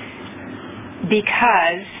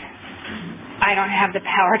because I don't have the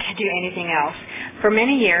power to do anything else. For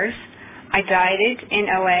many years, I dieted in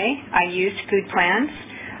OA. I used food plans.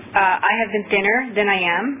 I have been thinner than I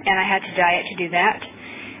am, and I had to diet to do that.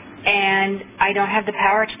 And I don't have the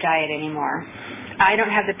power to diet anymore. I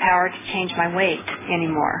don't have the power to change my weight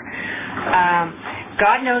anymore.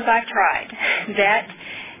 God knows I've tried.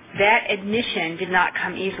 That admission did not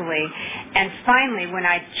come easily. And finally, when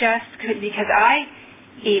I just could, because I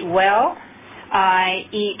eat well, I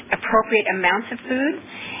eat appropriate amounts of food,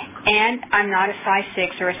 and I'm not a size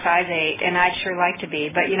 6 or a size 8, and I'd sure like to be.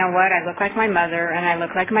 But you know what? I look like my mother, and I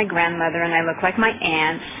look like my grandmother, and I look like my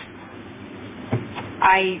aunts.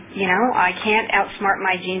 I can't outsmart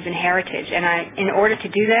my genes and heritage, and in order to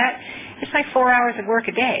do that, it's like 4 hours of work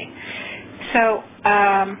a day. So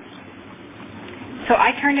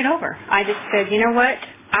I turned it over. I just said, you know what?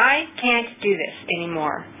 I can't do this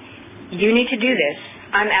anymore. You need to do this.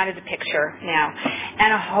 I'm out of the picture now.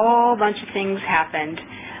 And a whole bunch of things happened.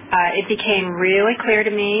 It became really clear to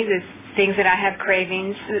me the things that I have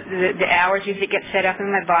cravings, the allergies that get set up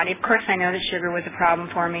in my body. Of course, I know that sugar was a problem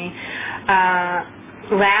for me.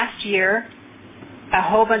 Last year, a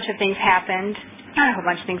whole bunch of things happened. Not a whole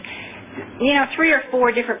bunch of things. 3 or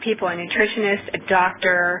 4 different people, a nutritionist, a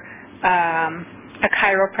doctor, a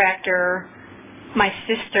chiropractor, my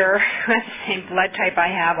sister, who has the same blood type I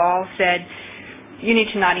have, all said, you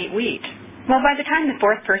need to not eat wheat. Well, by the time the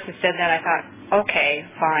 4th person said that, I thought, okay,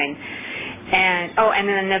 fine. And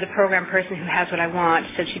then another program person who has what I want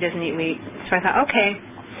said she doesn't eat wheat. So I thought, okay,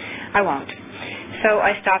 I won't. So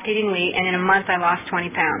I stopped eating wheat, and in a month I lost 20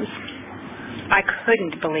 pounds. I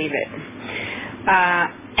couldn't believe it.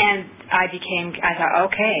 And I thought,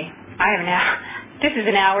 okay, this is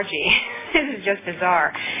an allergy. This is just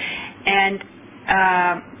bizarre. And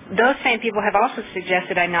those same people have also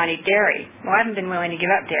suggested I not eat dairy. Well, I haven't been willing to give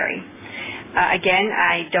up dairy. Again,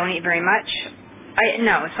 I don't eat very much.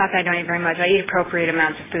 No, it's not that I don't eat very much. I eat appropriate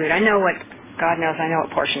amounts of food. I know what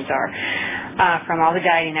portions are from all the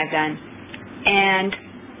dieting I've done. And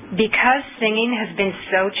because singing has been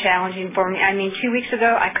so challenging for me, 2 weeks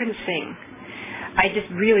ago, I couldn't sing. I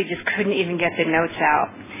really couldn't even get the notes out.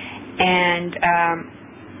 And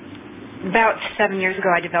about 7 years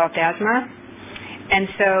ago, I developed asthma. And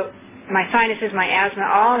so my sinuses, my asthma,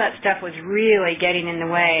 all that stuff was really getting in the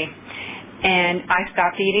way. And I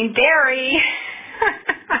stopped eating dairy.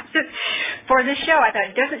 For this show, I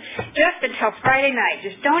thought, just until Friday night.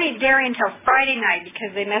 Just don't eat dairy until Friday night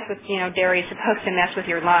because they mess with, dairy is supposed to mess with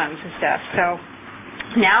your lungs and stuff. So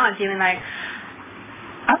now I'm feeling like,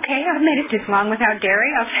 okay, I've made it this long without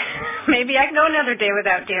dairy. Maybe I can go another day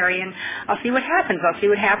without dairy, and I'll see what happens. I'll see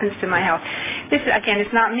what happens to my health. This, again,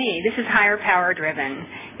 is not me. This is higher power driven.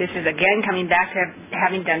 This is, again, coming back to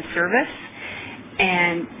having done service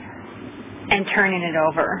and turning it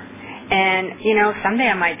over. And, someday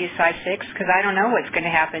I might be size 6 because I don't know what's going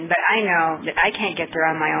to happen, but I know that I can't get there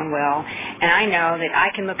on my own will, and I know that I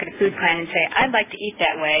can look at a food plan and say, I'd like to eat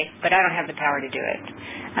that way, but I don't have the power to do it.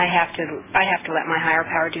 I have to let my higher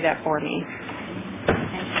power do that for me.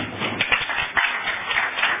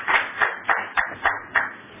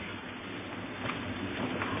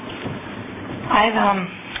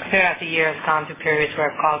 I've throughout the years gone through periods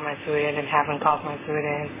where I've called my food in and haven't called my food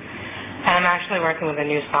in. And I'm actually working with a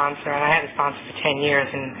new sponsor, and I had a sponsor for 10 years,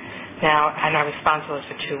 and I was sponsorless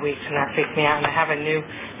for 2 weeks, and that freaked me out. And I have a new,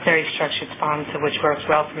 very structured sponsor, which works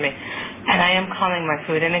well for me. And I am calling my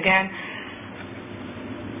food in again.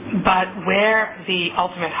 But where the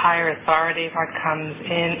ultimate higher authority part comes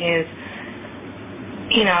in is,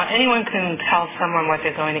 anyone can tell someone what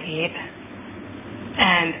they're going to eat.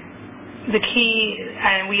 And the key,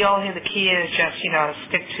 and we all hear the key is just,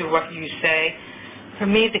 stick to what you say. For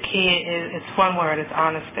me, the key is, it's one word, it's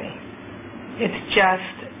honesty. It's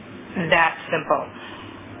just that simple.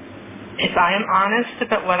 If I am honest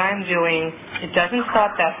about what I'm doing, it doesn't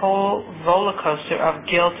start that whole roller coaster of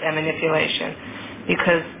guilt and manipulation.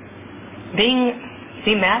 Because being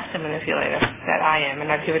the master manipulator that I am,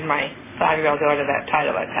 and I've given my 5-year-old daughter that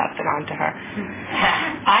title, I passed it on to her,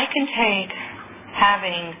 I can take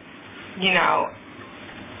having,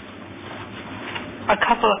 a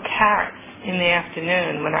couple of carrots in the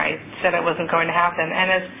afternoon when I said I wasn't going to have them.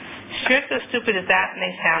 And as strict or stupid as that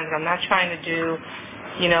may sound, but I'm not trying to do,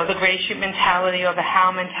 the gray sheet mentality or the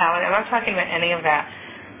how mentality. I'm not talking about any of that.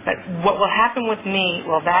 But what will happen with me,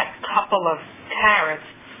 that couple of carrots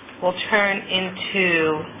will turn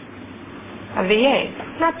into a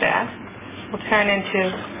V8. Not bad. Will turn into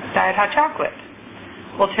Diet Hot Chocolate.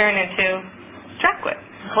 Will turn into chocolate.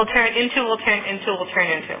 Will turn into.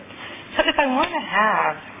 So if I want to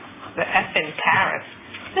have the effing carrots,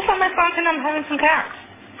 just on my phone and I'm having some carrots.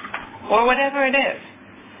 Or whatever it is.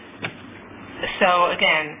 So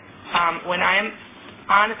again, when I am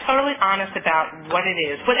totally honest about what it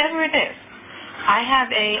is, whatever it is, I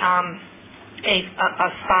have a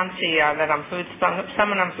sponsor that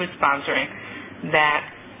someone I'm food sponsoring that,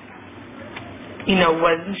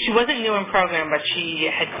 she wasn't new in program, but she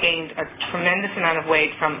had gained a tremendous amount of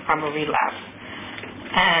weight from a relapse,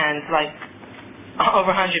 and like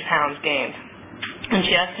over 100 pounds gained. And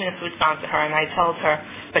she asked me to food sponsor her, and I told her,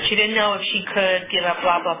 but she didn't know if she could give up,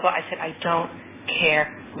 blah, blah, blah. I said, I don't care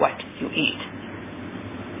what you eat.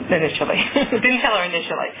 Initially. Didn't tell her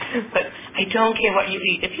initially. But I don't care what you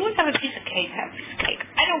eat. If you want to have a piece of cake, have a piece of cake.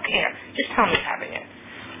 I don't care. Just tell me you're having it.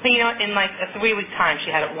 But, in like a 3-week time,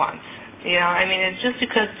 she had it once. It's just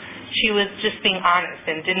because she was just being honest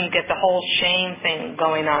and didn't get the whole shame thing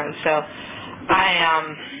going on. So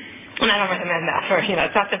and I don't recommend that for,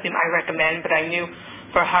 it's not something I recommend, but I knew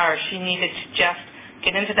for her she needed to just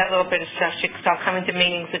get into that little bit of stuff. She could start coming to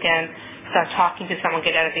meetings again, start talking to someone,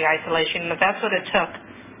 get out of the isolation. But that's what it took.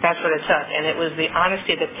 And it was the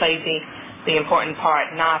honesty that played the important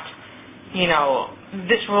part, not,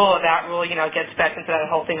 this rule or that rule, gets back into that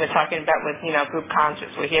whole thing we're talking about with, group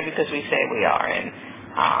concerts. We're here because we say we are. And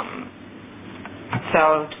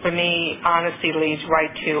so for me, honesty leads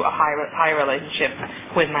right to a high relationship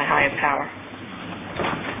with my higher power.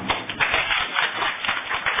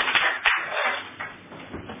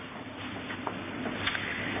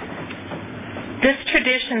 This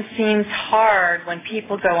tradition seems hard when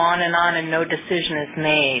people go on and no decision is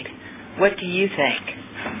made. What do you think?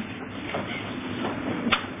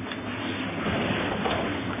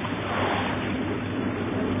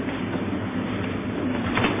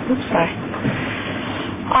 Oops, sorry.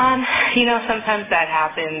 Sometimes that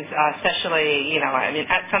happens, especially,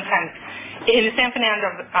 sometimes in the San Fernando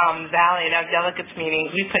Valley at our delegates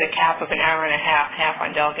meetings, we put a cap of an hour and a half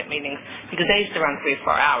on delegate meetings because they used to run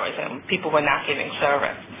 3-4 hours and people were not giving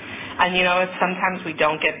service. And, sometimes we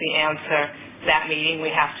don't get the answer that meeting. We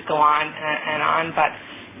have to go on and on, but,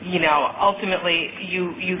 ultimately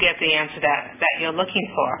you get the answer that you're looking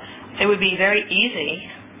for. It would be very easy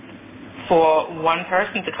for one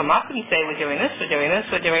person to come up and say, we're doing this.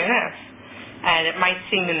 And it might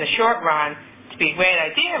seem in the short run to be a great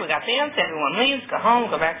idea. We got the answer. Everyone leaves, go home,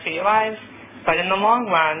 go back to your lives. But in the long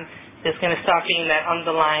run, there's going to start being that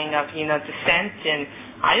underlying of, dissent and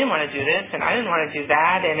I didn't want to do this and I didn't want to do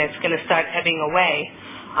that, and it's going to start ebbing away.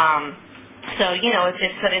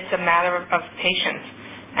 It's a matter of patience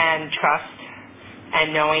and trust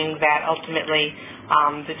and knowing that ultimately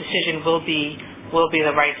the decision will be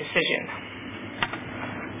the right decision.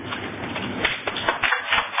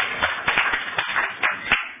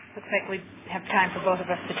 Looks like we have time for both of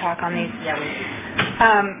us to talk on these. Yeah, we do.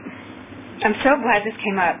 I'm so glad this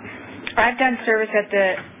came up. I've done service at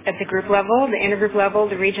the group level, the intergroup level,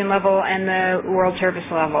 the region level, and the world service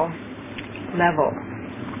level.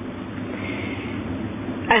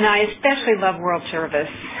 And I especially love world service.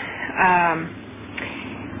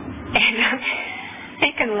 And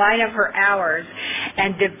they can line up for hours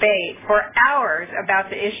and debate for hours about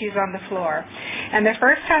the issues on the floor. And the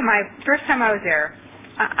first time I was there,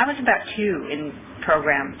 I was about 2 in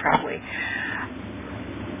program probably.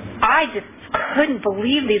 I just couldn't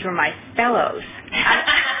believe these were my fellows.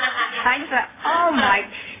 I just thought,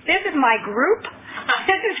 this is my group.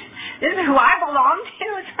 This is who I belong to.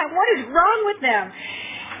 It's like, what is wrong with them?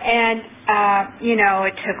 And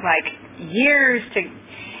it took like years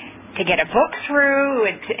to get a book through,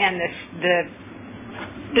 and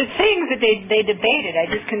the things that they debated, I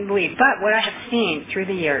just couldn't believe. But what I have seen through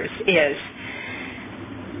the years is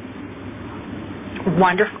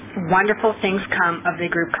wonderful things come of the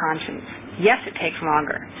group conscience. Yes, it takes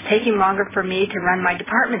longer. It's taking longer for me to run my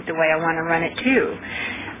department the way I want to run it too.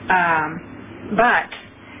 But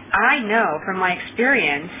I know from my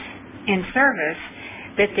experience in service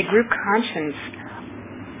that the group conscience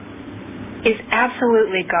is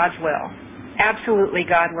absolutely God's will. Absolutely,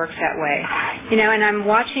 God works that way. And I'm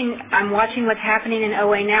watching what's happening in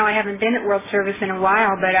OA now. I haven't been at World Service in a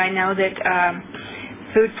while, but I know that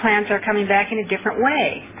food plans are coming back in a different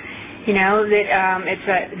way. The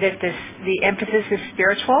emphasis is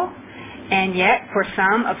spiritual, and yet for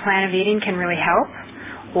some, a plan of eating can really help,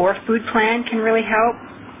 or a food plan can really help.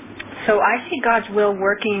 So I see God's will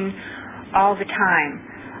working all the time.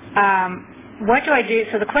 What do I do?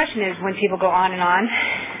 So the question is, when people go on and on,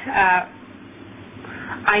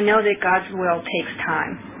 I know that God's will takes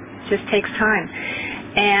time. It just takes time.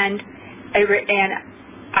 And I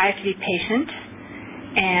have to be patient,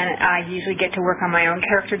 and I usually get to work on my own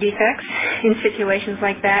character defects in situations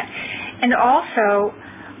like that. And also,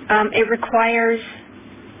 it requires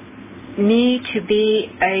me to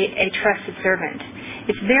be a trusted servant.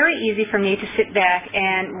 It's very easy for me to sit back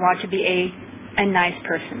and want to be a nice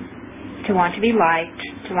person, to want to be liked,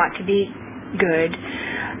 to want to be good.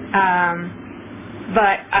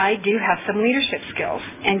 But I do have some leadership skills,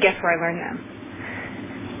 and guess where I learned them?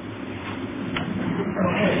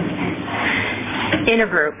 In a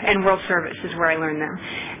group, and World Service is where I learned them.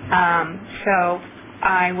 So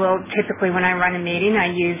I will typically, when I run a meeting, I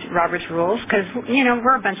use Robert's Rules, because,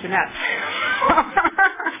 we're a bunch of nuts.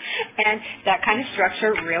 And that kind of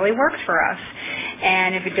structure really works for us.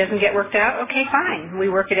 And if it doesn't get worked out, okay, fine. We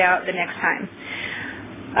work it out the next time.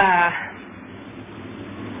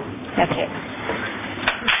 That's it.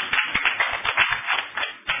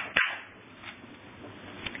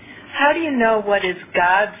 How do you know what is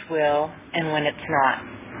God's will and when it's not?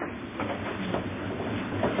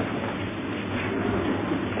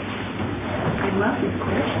 I love this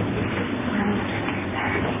question.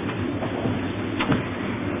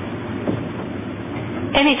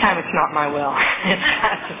 Anytime it's not my will, it's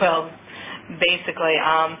God's will, basically.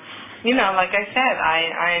 Like I said,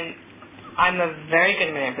 I'm a very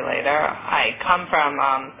good manipulator. I come from,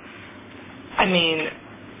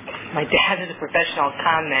 my dad is a professional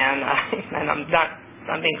con man, and I'm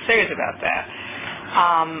being serious about that.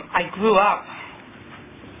 I grew up,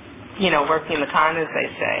 working the con, as they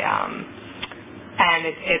say, and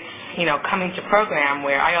it's coming to program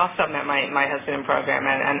where I also met my husband in program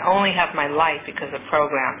and only have my life because of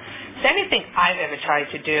program. So anything I've ever tried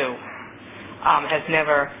to do has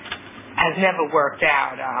never worked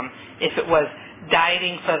out. If it was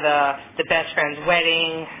dieting for the best friend's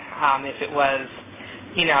wedding, if it was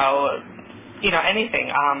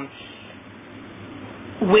anything.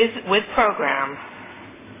 With program,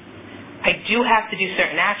 I do have to do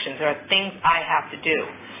certain actions. There are things I have to do.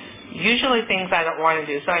 Usually things I don't want to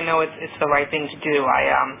do, so I know it's the right thing to do.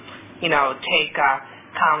 I, take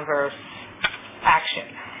converse action.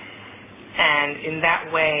 And in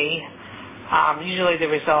that way, usually the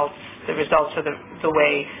results are the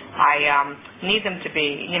way I need them to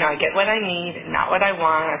be. I get what I need, not what I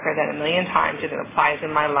want. I've heard that a million times, and it applies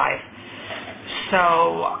in my life.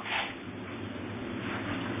 So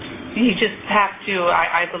you just have to,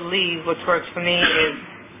 I believe what works for me is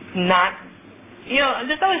not,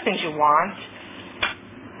 there's other things you want.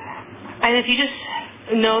 And if you just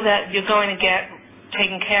know that you're going to get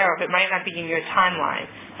taken care of, it might not be in your timeline.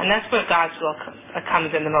 And that's where God's will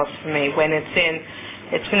comes in the most for me, when it's going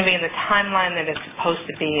to be in the timeline that it's supposed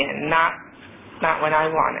to be in, not when I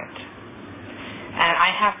want it. And I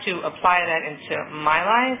have to apply that into my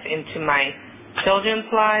life, into my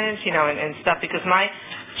children's lives, and stuff, because my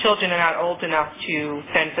children are not old enough to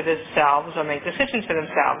fend for themselves or make decisions for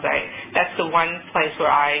themselves. That's the one place where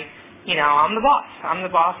I'm the boss. I'm the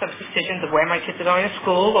boss of decisions of where my kids are going to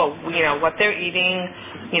school, or what they're eating,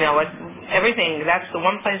 everything. That's the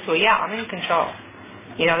one place where I'm in control.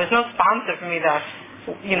 There's no sponsor for me to,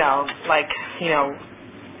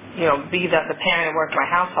 be the parent and work my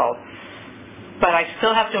household. But I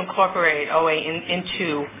still have to incorporate OA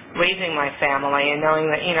into raising my family and knowing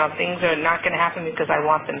that, things are not going to happen because I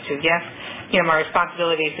want them to. Yes, my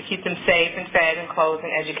responsibility is to keep them safe and fed and clothed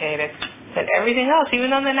and educated. But everything else, even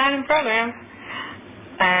though they're not in program,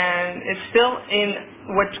 and it's still in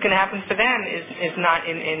what's going to happen for them is not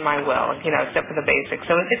in my will, except for the basics.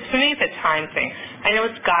 So for me, it's a time thing. I know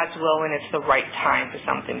it's God's will when it's the right time for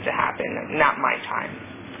something to happen, not my time.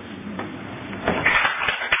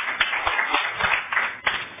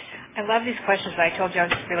 I love these questions. I told you I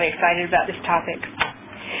was really excited about this topic.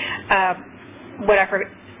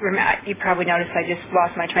 You probably noticed I just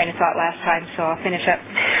lost my train of thought last time, so I'll finish up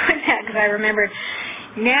with that, because I remembered,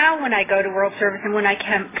 now when I go to World Service and when I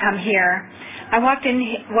come here, I walked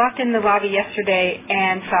in the lobby yesterday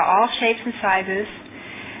and saw all shapes and sizes,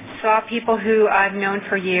 saw people who I've known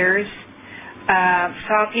for years,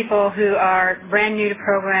 saw people who are brand new to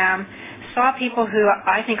program, saw people who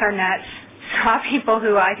I think are nuts, saw people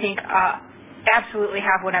who I think absolutely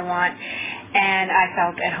have what I want, and I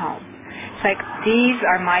felt at home. It's like, these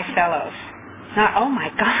are my fellows. Not, oh my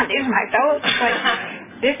God, these are my fellows. It's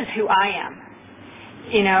like, this is who I am.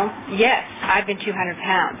 You know, yes, I've been 200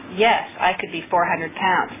 pounds. Yes, I could be 400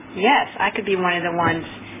 pounds. Yes, I could be one of the ones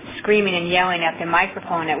screaming and yelling at the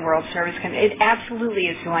microphone at World Service. It absolutely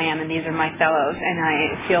is who I am, and these are my fellows, and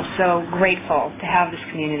I feel so grateful to have this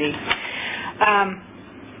community.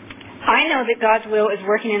 I know that God's will is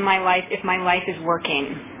working in my life if my life is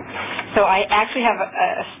working. So I actually have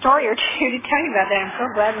a story or two to tell you about that. I'm so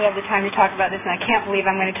glad we have the time to talk about this, and I can't believe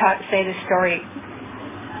I'm going to say this story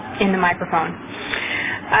in the microphone.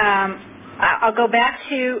 I'll go back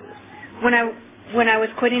to when I was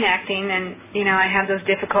quitting acting, and you know, I had those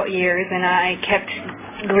difficult years, and I kept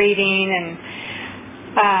grieving, and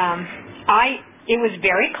it was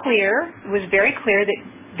very clear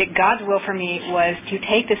that God's will for me was to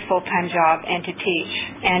take this full-time job and to teach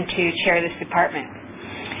and to chair this department.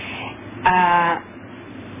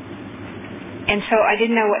 And so I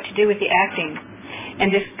didn't know what to do with the acting,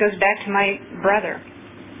 and this goes back to my brother.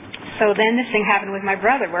 So then this thing happened with my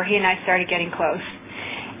brother where he and I started getting close.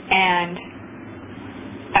 And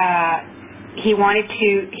he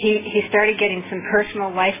started getting some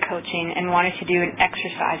personal life coaching and wanted to do an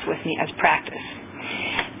exercise with me as practice.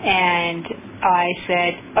 And I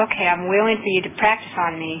said, okay, I'm willing for you to practice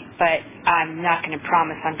on me, but I'm not going to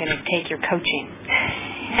promise I'm going to take your coaching.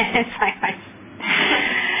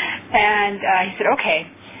 And he said, okay.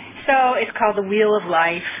 So it's called the Wheel of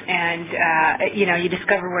Life, and you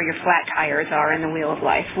discover where your flat tires are in the Wheel of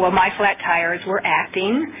Life. Well, my flat tires were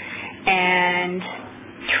acting and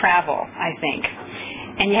travel, I think.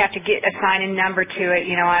 And you have to assign a number to it,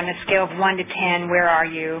 on a scale of 1 to 10, where are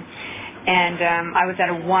you? And I was at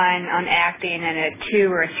a 1 on acting and a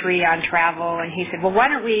 2 or a 3 on travel. And he said, well, why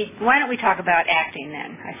don't we talk about acting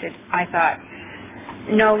then? I thought,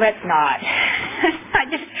 no, let's not.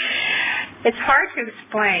 It's hard to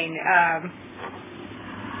explain.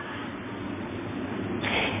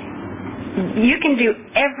 You can do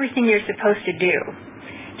everything you're supposed to do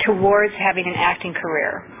towards having an acting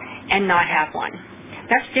career and not have one.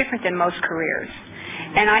 That's different than most careers.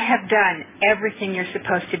 And I have done everything you're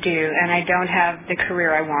supposed to do, and I don't have the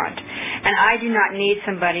career I want. And I do not need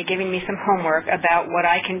somebody giving me some homework about what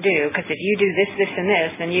I can do, because if you do this, this, and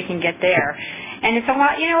this, then you can get there. And it's a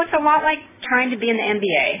lot like trying to be in the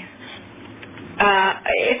NBA.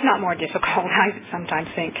 It's not more difficult, I sometimes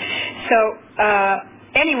think. So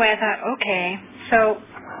anyway, I thought, okay. So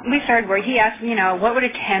we started where he asked, what would a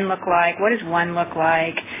 10 look like? What does 1 look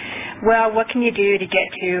like? Well, what can you do to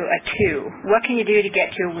get to a 2? What can you do to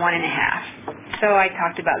get to a 1.5? So I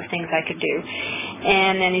talked about the things I could do.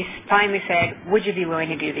 And then he finally said, would you be willing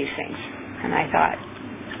to do these things? And I thought,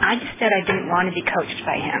 I just said I didn't want to be coached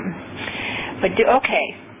by him. But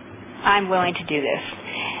okay, I'm willing to do this.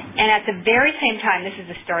 And at the very same time, this is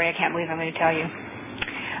a story I can't believe I'm going to tell you.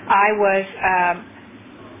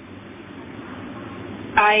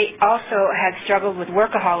 I also had struggled with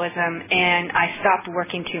workaholism, and I stopped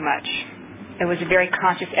working too much. It was a very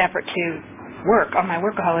conscious effort to work on my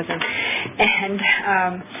workaholism, and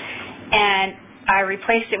I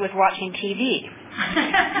replaced it with watching TV.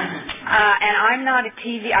 And I'm not a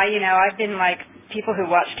TV. I've been like people who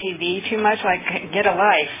watch TV too much, like, get a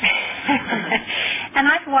life. And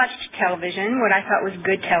I've watched television, what I thought was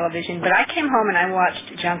good television, but I came home and I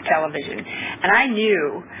watched junk television. And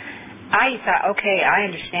I thought, okay, I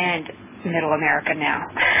understand middle America now.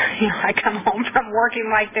 I come home from working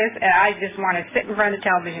like this, and I just want to sit in front of the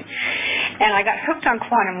television. And I got hooked on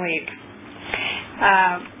Quantum Leap.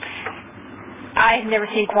 I had never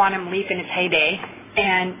seen Quantum Leap in its heyday,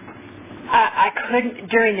 and I couldn't,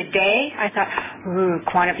 during the day, I thought, ooh,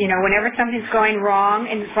 quantum, whenever something's going wrong,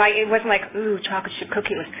 and it's like, it wasn't like, ooh, chocolate chip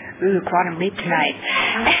cookie, it was, ooh, Quantum Leap tonight.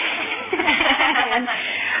 And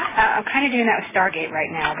I'm kind of doing that with Stargate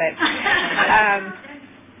right now, but,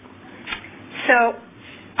 so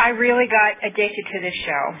I really got addicted to this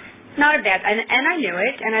show. Not a bad, and I knew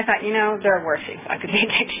it, and I thought, there are worse things I could be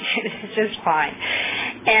addicted to. This is just fine.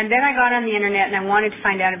 And then I got on the internet, and I wanted to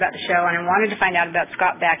find out about the show, and I wanted to find out about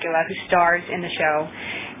Scott Bakula, who stars in the show.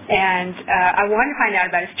 And I wanted to find out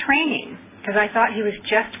about his training because I thought he was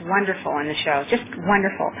just wonderful in the show, just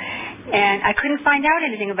wonderful. And I couldn't find out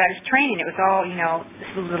anything about his training. It was all,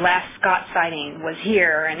 the last Scott sighting was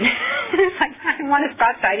here, and it's like, I want a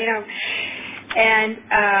Scott sighting. And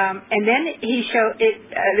then he showed it.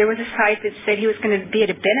 There was a site that said he was going to be at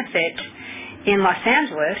a benefit in Los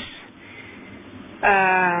Angeles.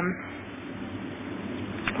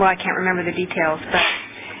 Well, I can't remember the details, but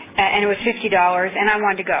and it was $50, and I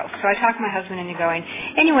wanted to go. So I talked my husband into going.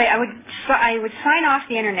 Anyway, I would sign off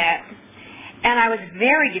the internet, and I was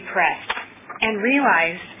very depressed, and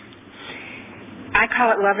realized I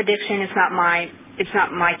call it love addiction. It's not my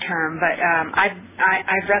term, but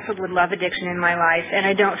I've wrestled with love addiction in my life, and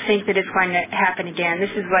I don't think that it's going to happen again.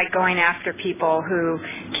 This is like going after people who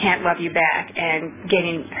can't love you back and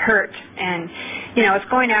getting hurt, and it's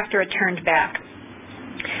going after a turned back.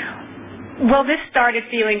 Well, this started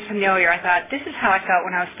feeling familiar. I thought, this is how I felt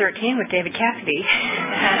when I was 13 with David Cassidy.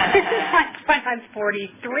 When I'm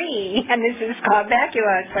 43, and this is Scott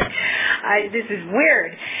Bakula. It's like, this is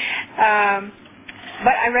weird.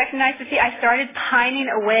 But I recognized I started pining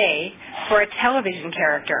away for a television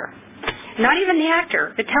character. Not even the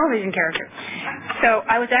actor, the television character. So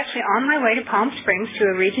I was actually on my way to Palm Springs to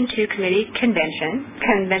a Region 2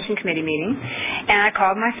 convention committee meeting, and I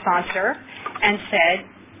called my sponsor and said,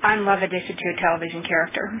 I'm love addicted to a television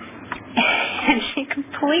character. And she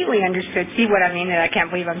completely understood. See what I mean? That I can't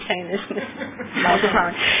believe I'm saying this in this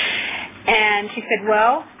microphone. And she said,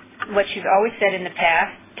 well, what she's always said in the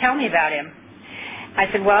past, tell me about him. I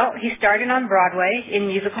said, well, he started on Broadway in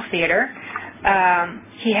musical theater.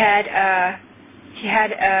 He had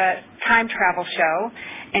a time travel show,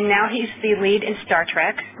 and now he's the lead in Star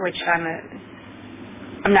Trek, which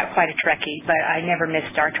I'm not quite a Trekkie, but I never miss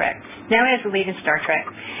Star Trek. Now he has the lead in Star Trek.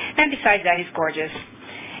 And besides that, he's gorgeous.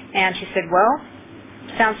 And she said, well,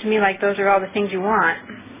 sounds to me like those are all the things you want.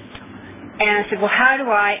 And I said, well, how do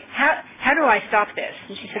I stop this?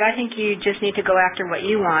 And she said, I think you just need to go after what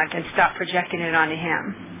you want and stop projecting it onto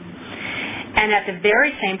him. And at the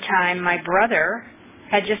very same time, my brother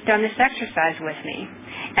had just done this exercise with me.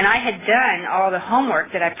 And I had done all the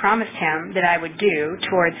homework that I promised him that I would do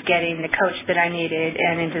towards getting the coach that I needed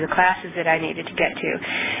and into the classes that I needed to get to.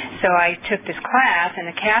 So I took this class, and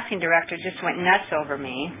the casting director just went nuts over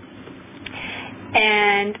me.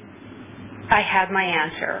 And I had my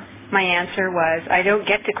answer. My answer was, I don't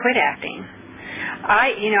get to quit acting.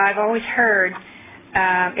 I've always heard,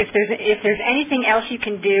 if there's anything else you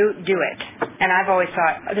can do, do it. And I've always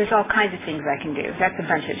thought, there's all kinds of things I can do. That's a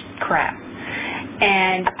bunch of crap.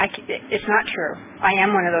 And it's not true. I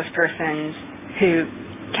am one of those persons who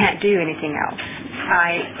can't do anything else.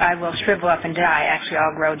 I will shrivel up and die. Actually,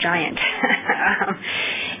 I'll grow giant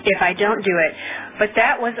if I don't do it. But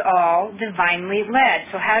that was all divinely led.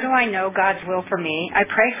 So how do I know God's will for me? I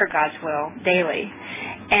pray for God's will daily.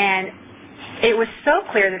 And it was so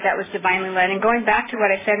clear that that was divinely led. And going back to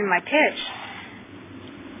what I said in my pitch,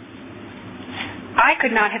 I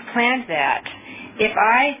could not have planned that.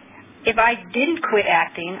 If I didn't quit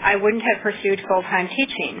acting, I wouldn't have pursued full-time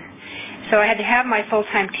teaching. So I had to have my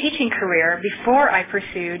full-time teaching career before I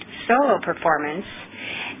pursued solo performance.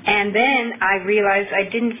 And then I realized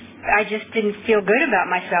I just didn't feel good about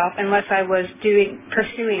myself unless I was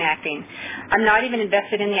pursuing acting. I'm not even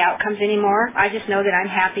invested in the outcomes anymore. I just know that I'm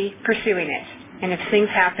happy pursuing it. And if things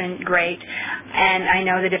happen, great. And I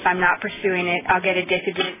know that if I'm not pursuing it, I'll get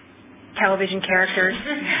addicted to television characters.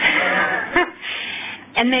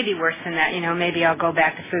 And maybe worse than that, maybe I'll go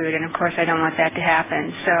back to food, and of course I don't want that to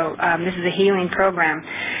happen. So this is a healing program.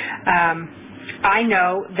 I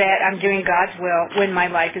know that I'm doing God's will when my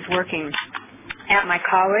life is working. At my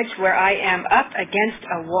college, where I am up against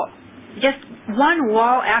a wall, just one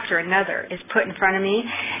wall after another is put in front of me,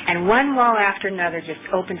 and one wall after another just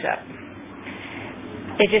opens up.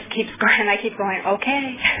 It just keeps going, and I keep going,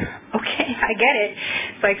 okay, I get it.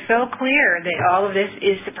 It's like so clear that all of this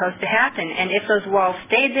is supposed to happen. And if those walls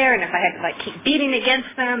stayed there, and if I had to keep beating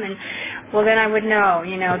against them, well, then I would know,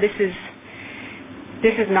 this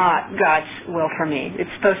is not God's will for me.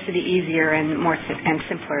 It's supposed to be easier and more and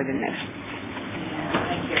simpler than this.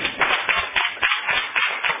 Thank you.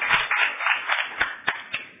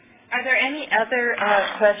 Are there any other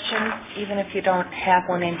questions, even if you don't have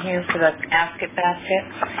one in here for the Ask It basket?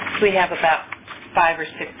 We have about 5 or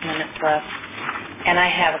 6 minutes left, and I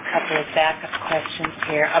have a couple of backup questions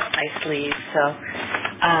here up my sleeve, so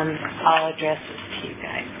I'll address this to you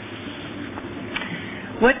guys.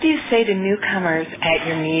 What do you say to newcomers at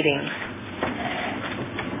your meetings?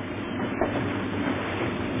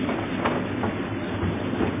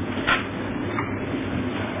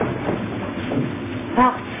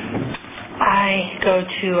 Well, go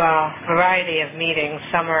to a variety of meetings.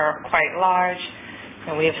 Some are quite large,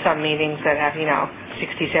 and we have some meetings that have,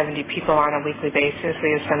 60, 70 people on a weekly basis.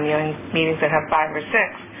 We have some meetings that have 5 or 6.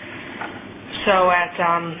 So at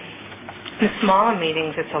the smaller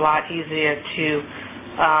meetings, it's a lot easier to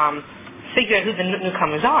figure out who the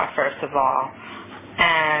newcomers are, first of all,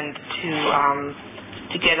 and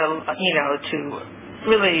to get to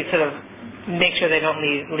really sort of make sure they don't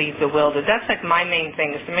leave bewildered. That's like my main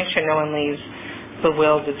thing, is to make sure no one leaves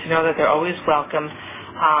bewildered, to know that they're always welcome,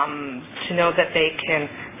 to know that they can,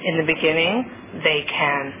 in the beginning, they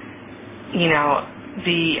can,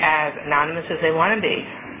 be as anonymous as they want to be.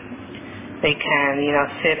 They can,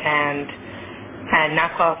 sit and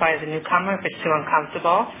not qualify as a newcomer if it's too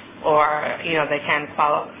uncomfortable, or, they can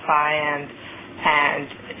qualify, and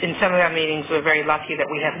in some of our meetings we're very lucky that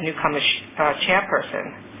we have a newcomer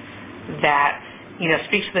chairperson that,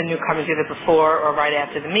 speaks to the newcomers either before or right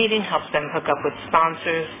after the meeting, helps them hook up with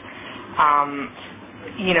sponsors.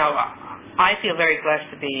 I feel very blessed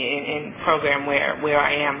to be in a program where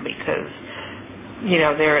I am, because,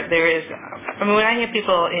 there is, when I hear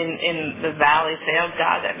people in the valley say, oh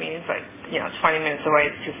God, that means like, 20 minutes away,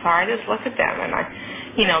 it's too far, I just look at them, and I,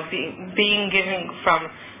 being given from,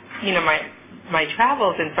 my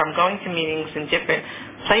travels and from going to meetings in different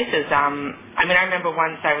places. I remember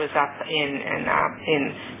once I was up in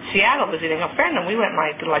Seattle visiting a friend, and we went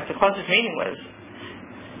like the closest meeting was,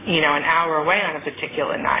 an hour away on a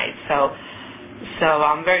particular night. So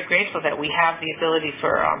I'm very grateful that we have the ability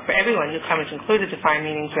for everyone, newcomers included, to find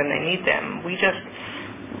meetings when they need them. We just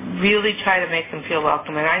really try to make them feel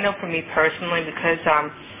welcome. And I know for me personally, because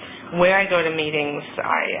where I go to meetings,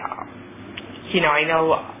 I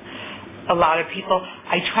know a lot of people,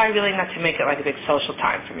 I try really not to make it like a big social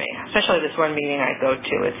time for me, especially this one meeting I go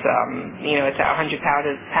to. It's it's a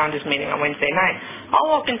 100-pounders meeting on Wednesday night. I'll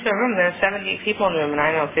walk into a room, there are 70 people in the room, and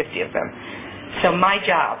I know 50 of them. So my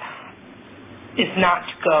job is not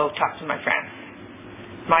to go talk to my friends.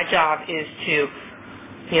 My job is to,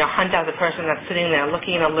 hunt out the person that's sitting there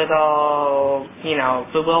looking a little,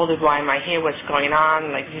 bewildered. Why am I here? What's going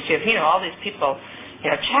on? Like, you see, all these people,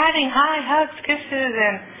 chatting, hi, hugs, kisses,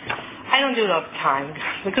 and I don't do it all the time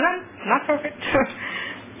because I'm not perfect.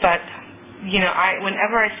 But,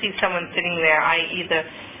 whenever I see someone sitting there, I either,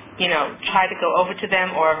 try to go over to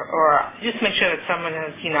them or just make sure that someone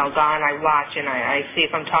has, gone. I watch and I see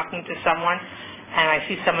if I'm talking to someone, and I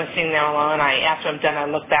see someone sitting there alone. After I'm done, I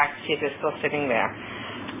look back to see if they're still sitting there.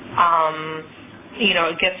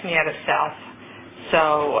 It gets me out of self.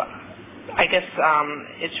 So I guess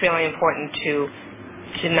it's really important to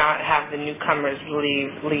not have the newcomers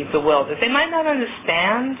leave bewildered. They might not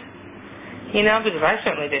understand, because I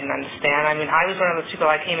certainly didn't understand. I was one of those people,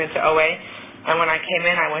 I came into OA, and when I came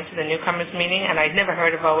in, I went to the newcomers meeting, and I'd never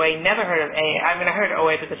heard of OA, never heard of AA. I heard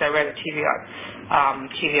OA because I read a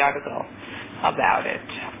TV article about it.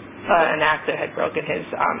 An actor had broken his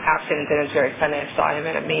abstinence, and it was very funny. I saw him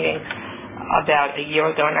in a meeting about a year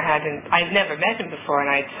ago, and I'd never met him before,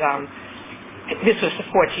 and this was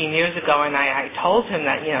 14 years ago, and I told him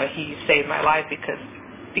that, he saved my life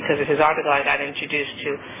because of his article. I got introduced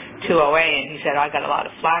to OA, and he said, I got a lot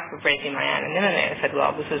of flack for breaking my anonymity. I said,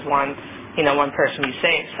 well, this is one person you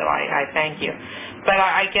saved, so I thank you. But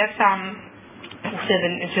I guess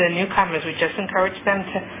to the newcomers, we just encourage them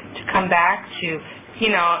to come back to,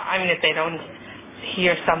 if they don't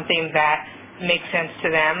hear something that makes sense to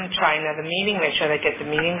them, try another meeting, make sure they get the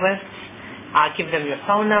meeting list, give them your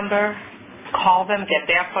phone number, call them, get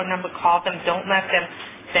their phone number, call them. Don't let them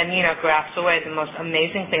then, grasp away. The most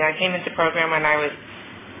amazing thing, I came into the program when I was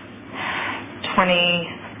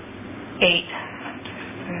 28.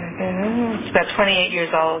 It's about 28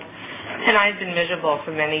 years old. And I've been miserable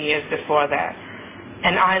for many years before that.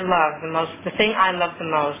 And the thing I love the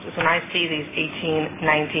most is when I see these 18,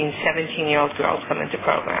 19, 17-year-old girls come into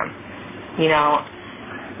program,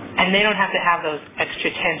 and they don't have to have those extra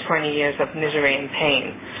 10, 20 years of misery and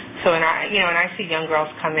pain. So when I see young girls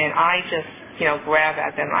come in, I just, grab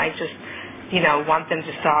at them. I just, want them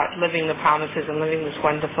to start living the promises and living this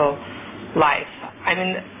wonderful life.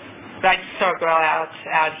 I saw a girl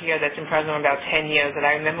out here that's in program about 10 years that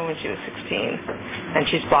I remember when she was 16, and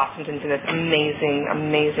she's blossomed into this amazing,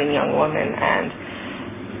 amazing young woman. And,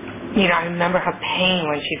 I remember her pain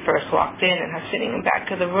when she first walked in, and her sitting in the back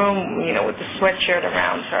of the room, with the sweatshirt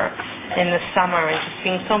around her in the summer, and just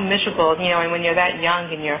being so miserable, and when you're that young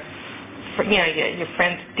and your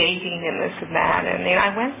friends dating and this and that, and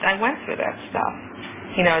I went through that stuff,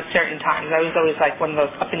 at certain times. I was always like one of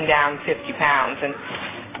those up and down 50 pounds, and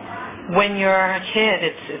when you're a kid,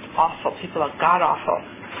 it's awful. People are god-awful.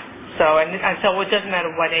 So, and so it doesn't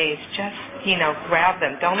matter what age, just, grab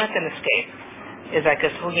them. Don't let them escape. Is like,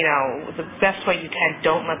 the best way you can,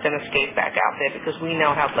 don't let them escape back out there, because we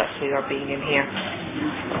know how blessed we are being in here.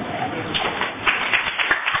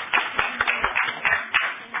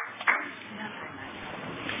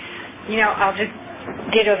 I'll just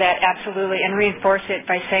ditto that absolutely and reinforce it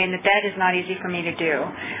by saying that is not easy for me to do.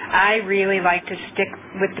 I really like to stick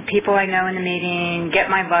with the people I know in the meeting, get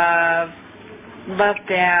my love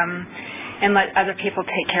them, and let other people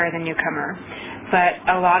take care of the newcomer. But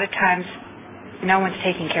a lot of times, no one's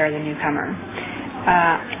taking care of the newcomer.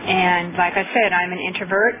 And like I said, I'm an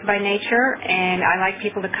introvert by nature, and I like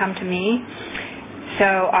people to come to me. So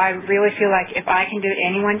I really feel like if I can do it,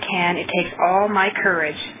 anyone can. It takes all my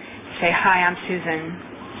courage to say, "Hi, I'm Susan.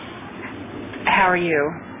 How are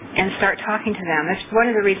you?" and start talking to them. That's one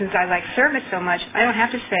of the reasons I like service so much. I don't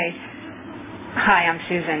have to say, "Hi, I'm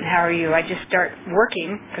Susan. How are you?" I just start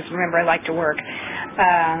working, because remember, I like to work.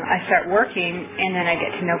 I start working, and then I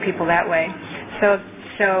get to know people that way.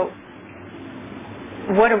 So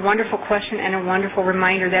what a wonderful question and a wonderful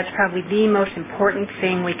reminder. That's probably the most important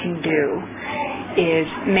thing we can do, is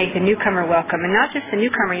make the newcomer welcome. And not just the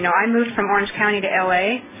newcomer. I moved from Orange County to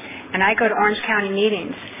L.A., and I go to Orange County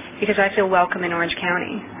meetings because I feel welcome in Orange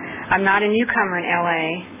County. I'm not a newcomer in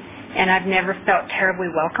L.A., and I've never felt terribly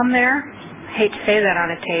welcome there. I hate to say that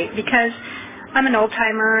on a tape, because I'm an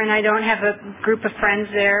old-timer and I don't have a group of friends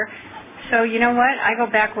there. So you know what? I go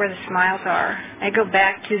back where the smiles are. I go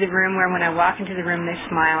back to the room where when I walk into the room, they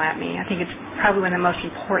smile at me. I think it's probably one of the most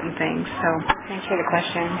important things. So thanks for the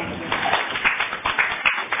question.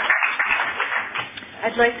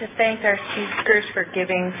 I'd like to thank our speakers for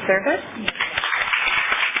giving service.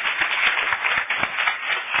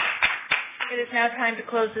 It is now time to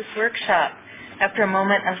close this workshop. After a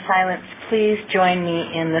moment of silence, please join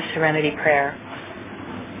me in the Serenity Prayer.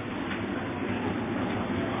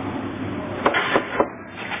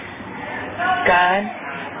 God,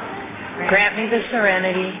 grant me the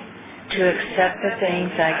serenity to accept the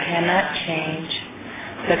things I cannot change,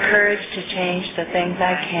 the courage to change the things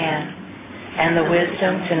I can, and the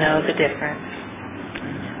wisdom to know the difference.